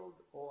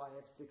failed or I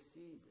have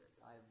succeeded.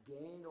 I have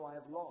gained or I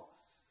have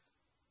lost.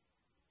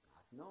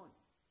 Not knowing."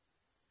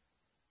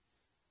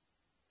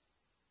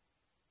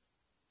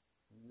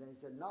 And then he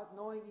said, "Not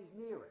knowing is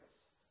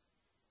nearest."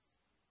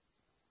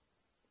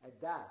 At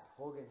that,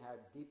 Hogen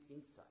had deep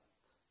insight.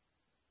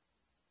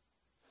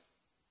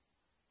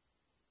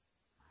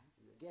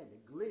 Right? Again, a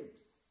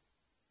glimpse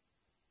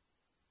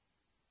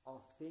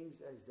of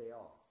things as they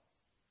are.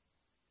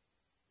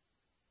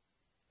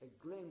 A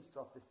glimpse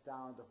of the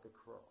sound of the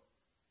crow.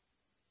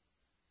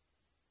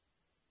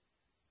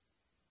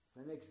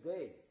 The next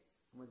day,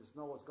 when the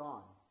snow was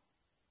gone,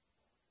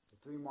 the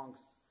three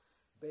monks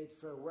bade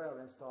farewell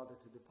and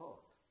started to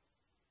depart.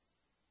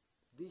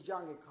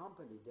 Dijang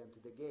accompanied them to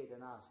the gate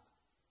and asked,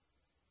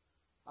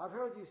 "I've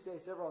heard you say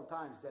several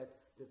times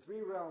that the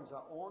three realms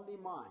are only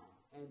mind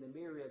and the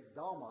myriad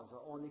dharmas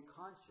are only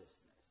consciousness.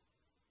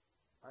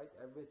 Right?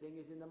 Everything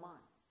is in the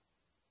mind."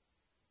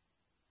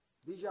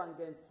 Dijang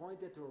then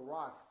pointed to a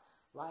rock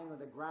lying on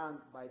the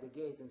ground by the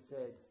gate and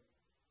said,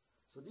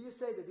 "So do you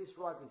say that this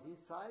rock is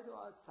inside or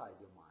outside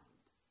your mind?"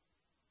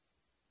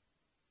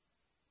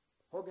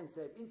 Hogen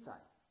said,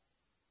 "Inside."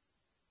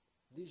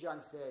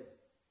 Dijang said,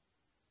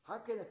 "How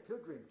can a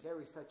pilgrim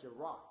carry such a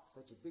rock,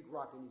 such a big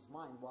rock in his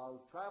mind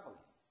while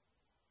traveling?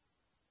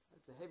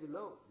 That's a heavy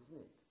load, isn't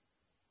it?"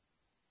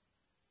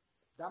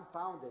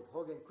 Dumbfounded,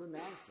 Hogen couldn't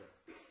answer.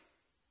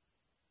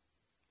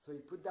 So he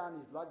put down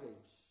his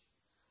luggage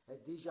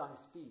at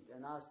Dijang's feet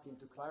and asked him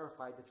to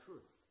clarify the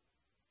truth.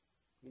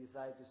 He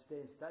decided to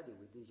stay and study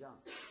with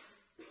Dijang.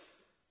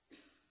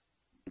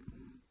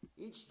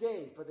 Each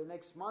day for the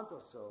next month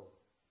or so,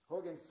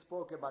 Hogen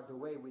spoke about the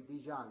way with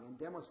Dijang and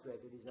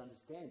demonstrated his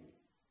understanding.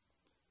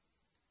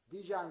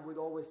 Dijang would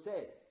always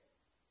say,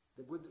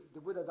 the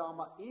Buddha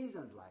Dharma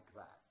isn't like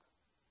that.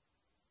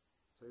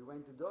 So he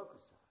went to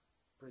Dokusa,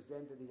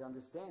 presented his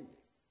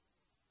understanding.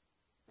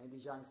 And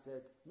Dijang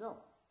said,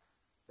 "No,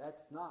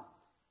 that's not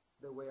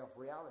the way of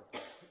reality."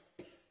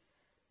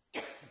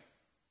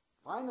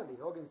 Finally,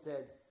 Hogen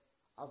said,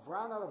 "I've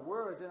run out of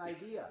words and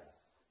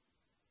ideas.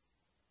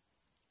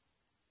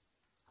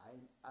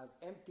 I've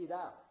emptied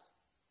out."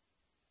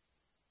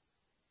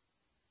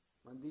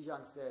 When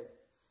Dijang said,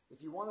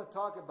 "If you want to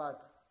talk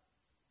about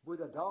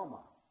Buddha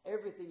Dharma,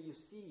 everything you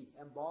see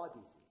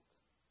embodies it."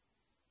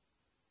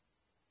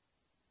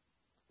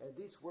 At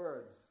these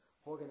words,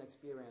 Hogen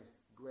experienced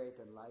great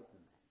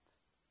enlightenment.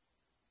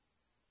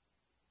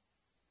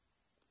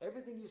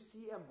 Everything you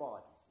see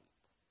embodies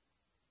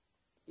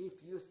it.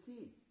 If you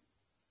see.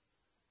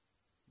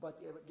 But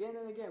again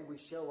and again, we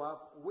show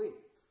up with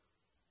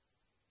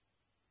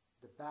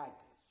the baggage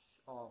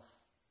of,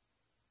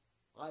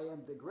 "I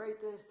am the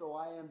greatest" or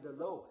 "I am the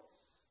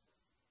lowest."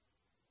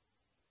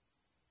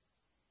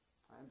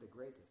 "I am the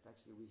greatest."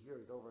 Actually, we hear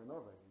it over and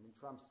over again in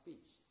Trump's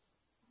speeches.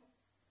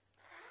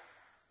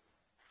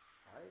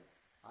 Right?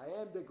 "I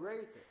am the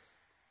greatest.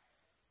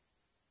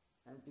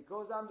 And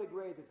because I'm the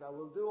greatest, I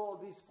will do all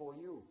this for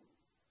you.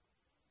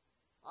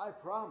 I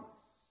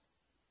promise.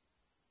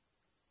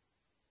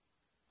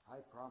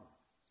 I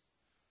promise.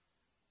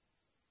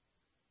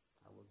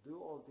 I will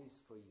do all this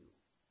for you."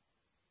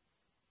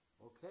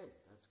 Okay,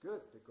 that's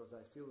good, because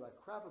I feel like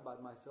crap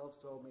about myself,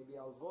 so maybe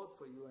I'll vote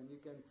for you and you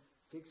can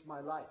fix my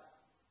life.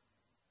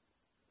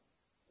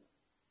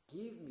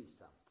 Give me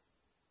something.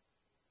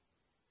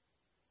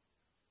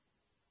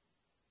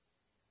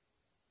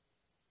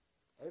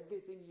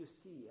 Everything you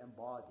see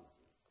embodies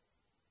it.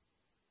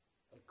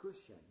 A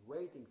cushion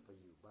waiting for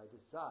you by the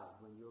side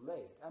when you're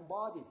late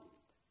embodies it.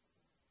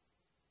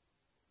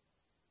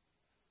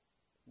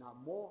 Not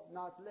more,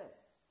 not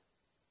less.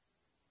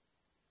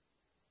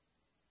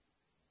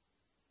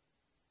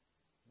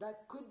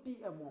 That could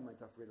be a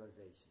moment of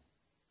realization.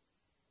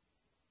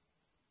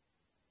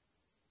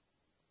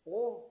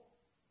 Or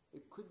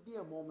it could be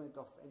a moment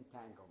of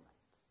entanglement.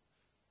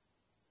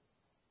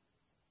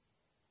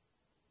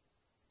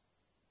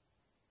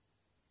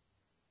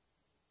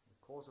 In the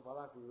course of our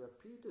life, we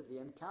repeatedly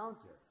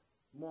encounter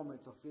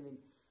moments of feeling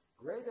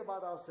great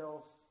about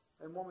ourselves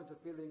and moments of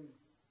feeling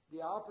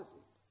the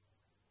opposite.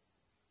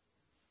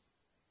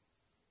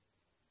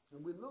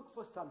 And we look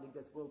for something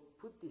that will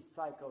put this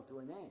cycle to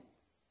an end.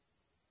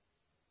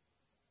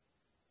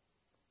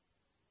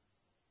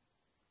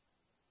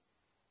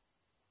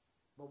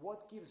 But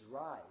what gives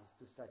rise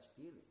to such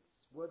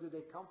feelings? Where do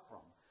they come from?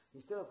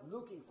 Instead of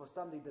looking for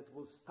something that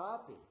will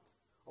stop it,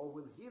 or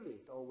will heal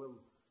it, or will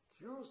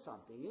cure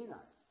something in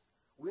us,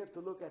 we have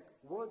to look at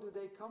where do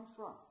they come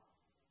from?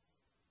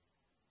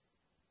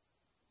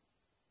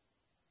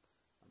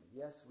 I mean,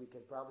 yes, we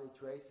can probably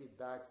trace it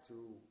back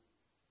to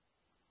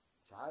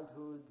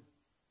childhood.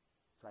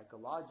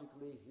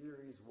 Psychologically, here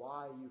is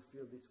why you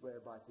feel this way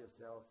about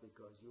yourself,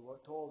 because you were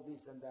told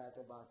this and that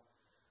about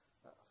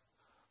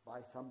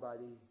by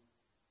somebody.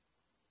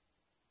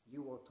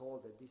 You were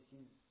told that this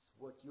is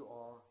what you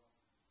are,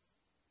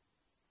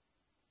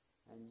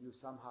 and you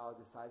somehow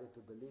decided to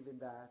believe in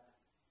that,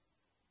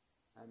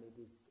 and it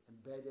is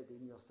embedded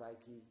in your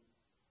psyche.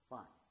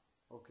 Fine,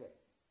 okay.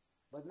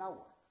 But now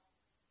what?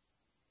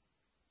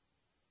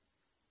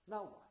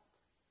 Now what?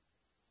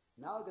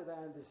 Now that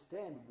I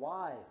understand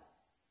why,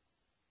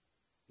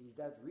 is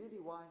that really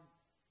why?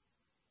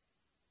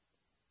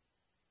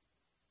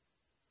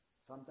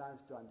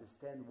 Sometimes to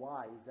understand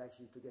why is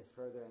actually to get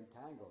further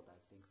entangled, I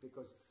think,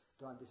 because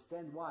to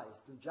understand why is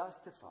to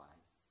justify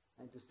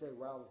and to say,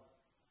 well,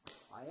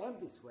 I am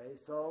this way,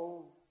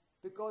 so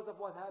because of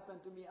what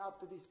happened to me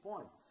up to this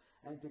point,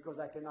 and because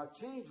I cannot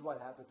change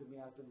what happened to me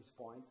up to this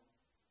point,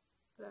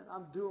 then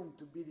I'm doomed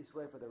to be this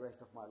way for the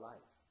rest of my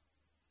life.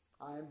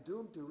 I am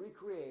doomed to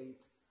recreate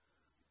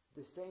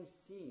the same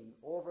scene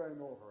over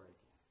and over again.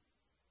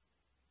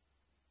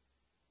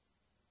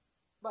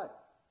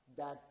 But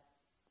that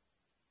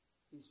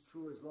is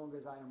true as long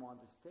as I am on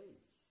the stage.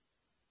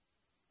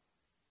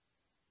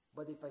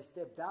 But if I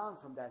step down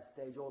from that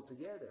stage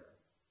altogether,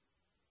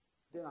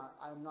 then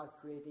I'm not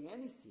creating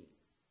any scene.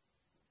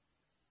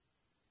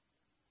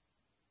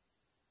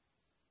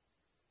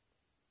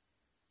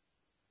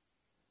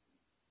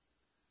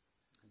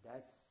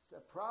 That's a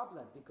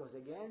problem, because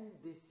again,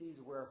 this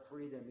is where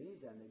freedom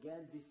is, and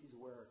again, this is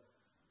where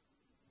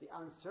the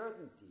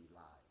uncertainty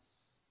lies.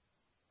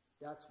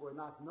 That's where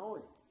not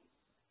knowing is.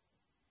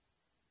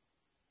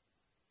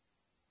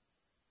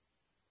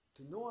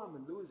 To know I'm a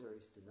loser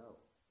is to know.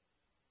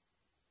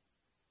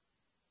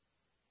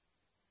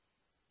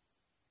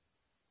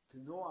 To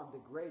know I'm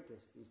the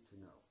greatest is to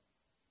know.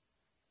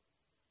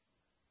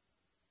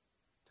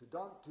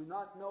 To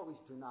not know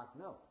is to not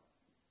know.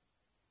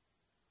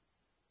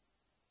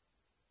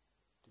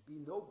 To be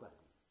nobody,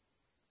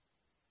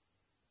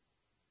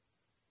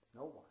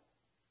 no one,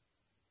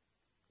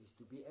 is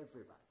to be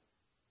everybody,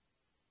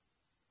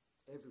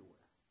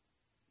 everywhere.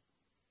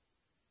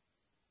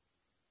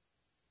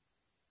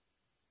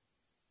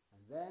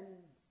 And then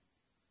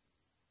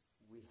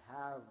we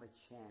have a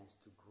chance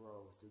to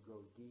grow, to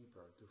go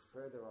deeper, to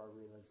further our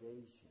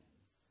realization,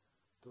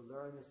 to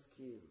learn a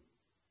skill,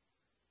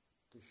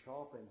 to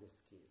sharpen the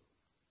skill,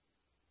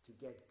 to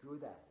get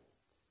good at it,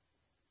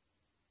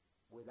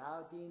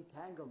 without the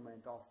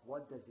entanglement of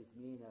what does it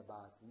mean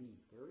about me.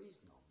 There is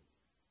no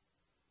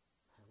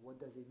me. What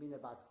does it mean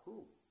about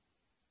who?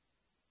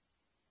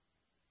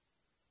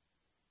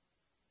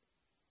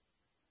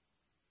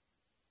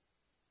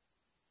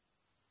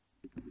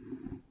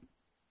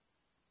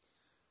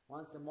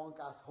 Once a monk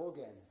asked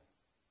Hogen,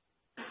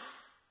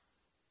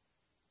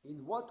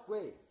 in what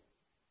way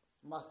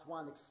must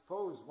one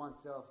expose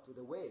oneself to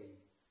the way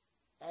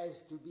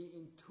as to be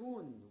in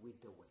tune with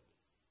the way?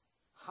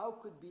 How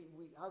could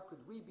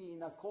we be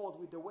in accord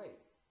with the way?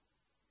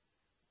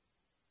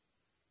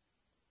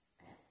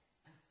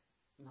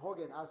 And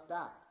Hogen asked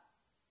back,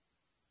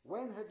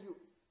 when have you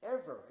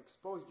ever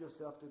exposed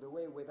yourself to the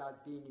way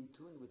without being in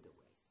tune with the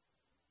way?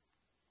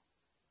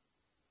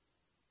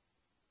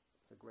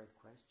 It's a great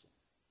question.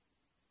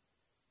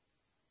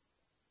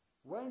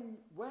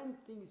 When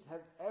things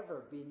have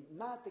ever been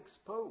not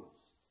exposed,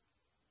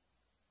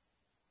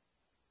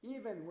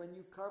 even when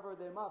you cover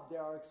them up, they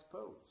are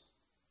exposed.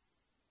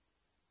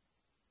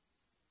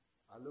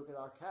 I look at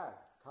our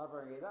cat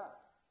covering it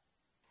up.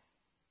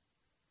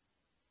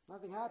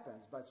 Nothing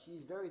happens, but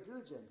she's very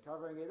diligent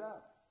covering it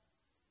up.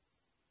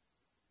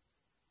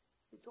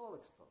 It's all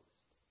exposed.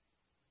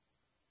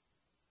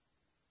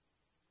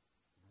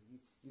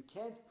 You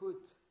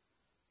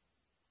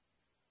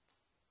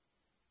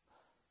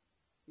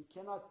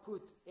cannot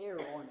put air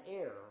on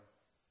air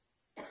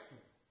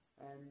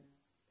and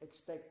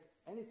expect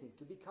anything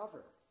to be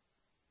covered.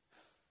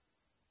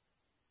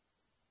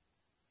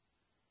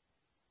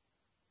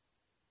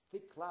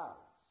 Thick clouds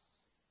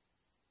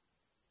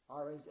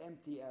are as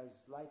empty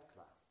as light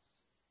clouds.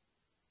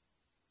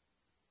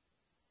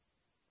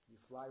 You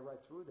fly right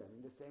through them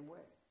in the same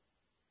way.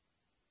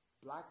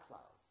 Black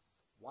clouds,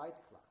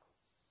 white clouds,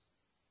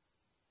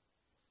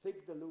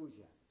 thick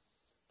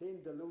delusions,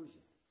 thin delusions.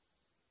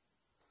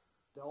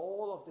 They're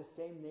all of the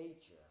same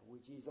nature,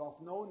 which is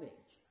of no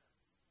nature,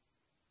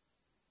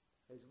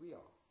 as we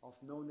are, of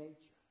no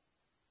nature.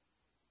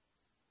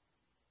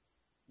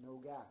 No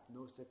gap,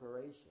 no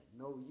separation,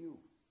 no you.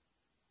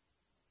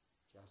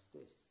 Just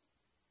this.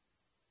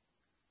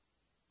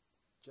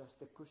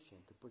 Just a cushion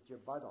to put your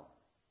butt on.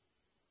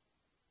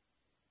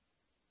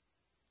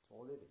 That's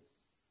all it is.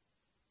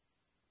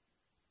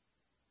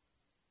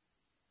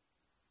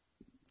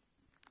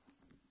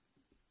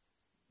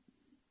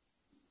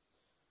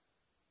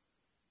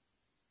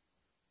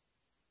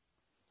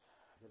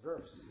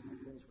 verse.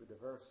 I finish with the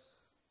verse.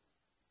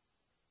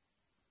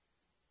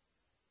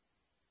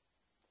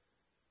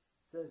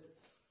 It says,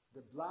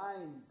 the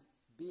blind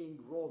being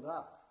rolled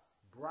up,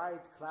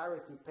 bright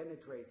clarity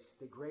penetrates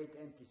the great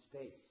empty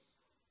space.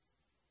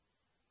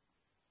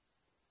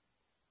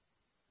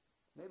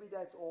 Maybe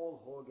that's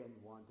all Hogan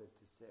wanted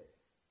to say.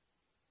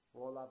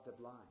 Roll up the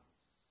blinds.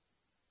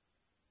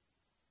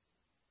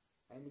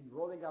 And in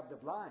rolling up the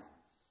blinds,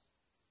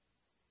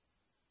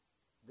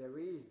 there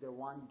is the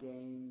one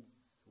gains,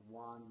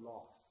 one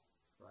lost,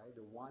 right?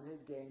 The one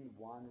has gained,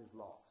 one is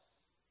lost.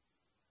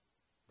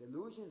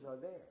 Delusions are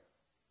there.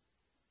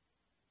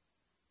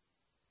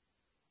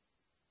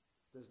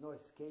 There's no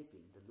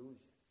escaping delusions.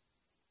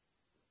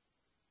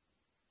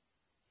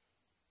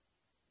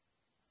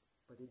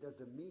 But it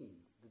doesn't mean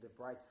that the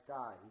bright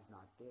sky is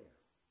not there.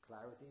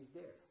 Clarity is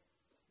there.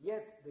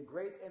 Yet the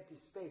great empty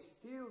space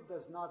still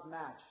does not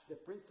match the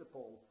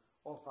principle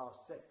of our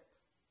sect.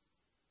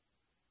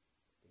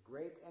 The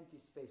great empty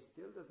space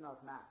still does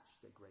not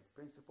match the great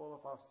principle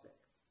of our sect.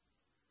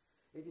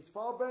 It is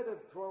far better to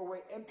throw away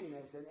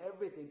emptiness and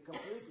everything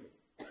completely.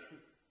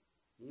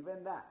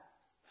 Even that.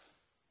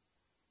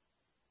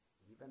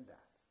 Even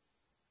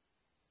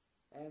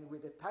that. And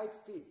with a tight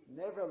fit,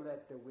 never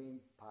let the wind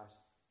pass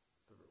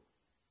through.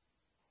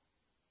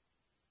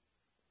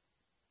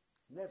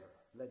 Never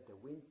let the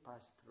wind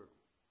pass through.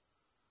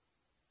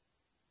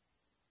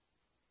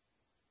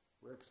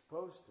 We're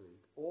exposed to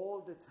it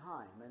all the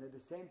time, and at the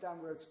same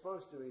time we're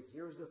exposed to it,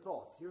 here's the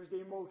thought, here's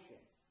the emotion,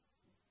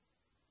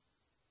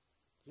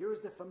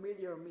 here's the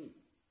familiar me,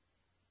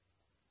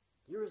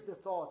 here's the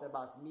thought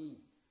about me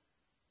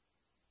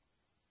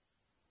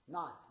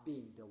not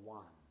being the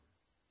one,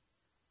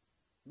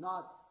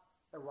 not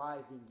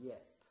arriving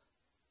yet,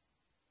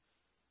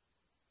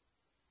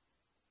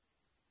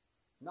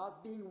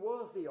 not being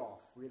worthy of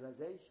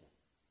realization.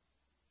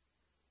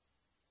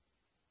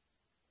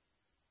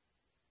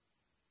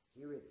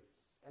 Here it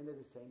is. And at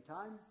the same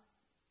time,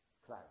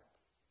 clarity.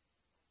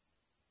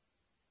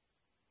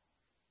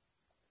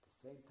 At the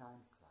same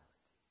time, clarity.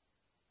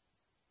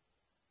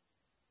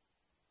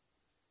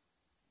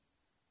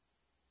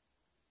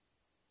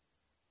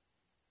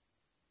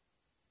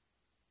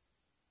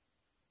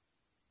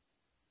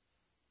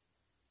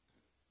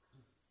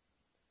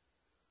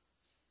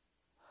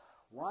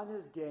 One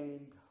has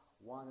gained,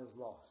 one has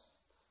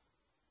lost.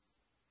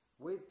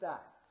 With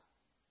that,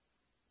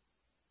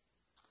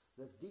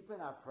 let's deepen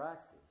our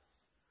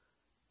practice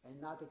and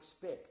not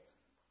expect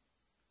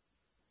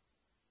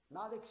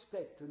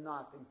to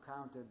not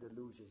encounter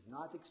delusions,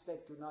 not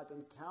expect to not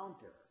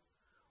encounter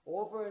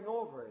over and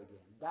over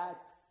again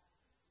that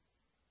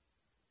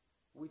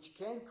which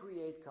can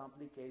create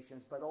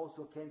complications but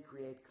also can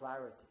create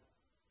clarity.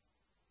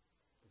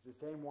 It's the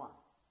same one.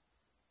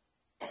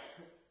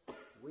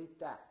 With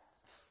that,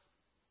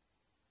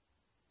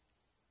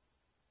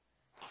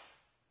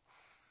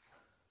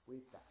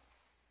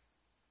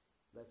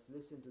 let's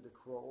listen to the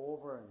crow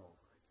over and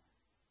over.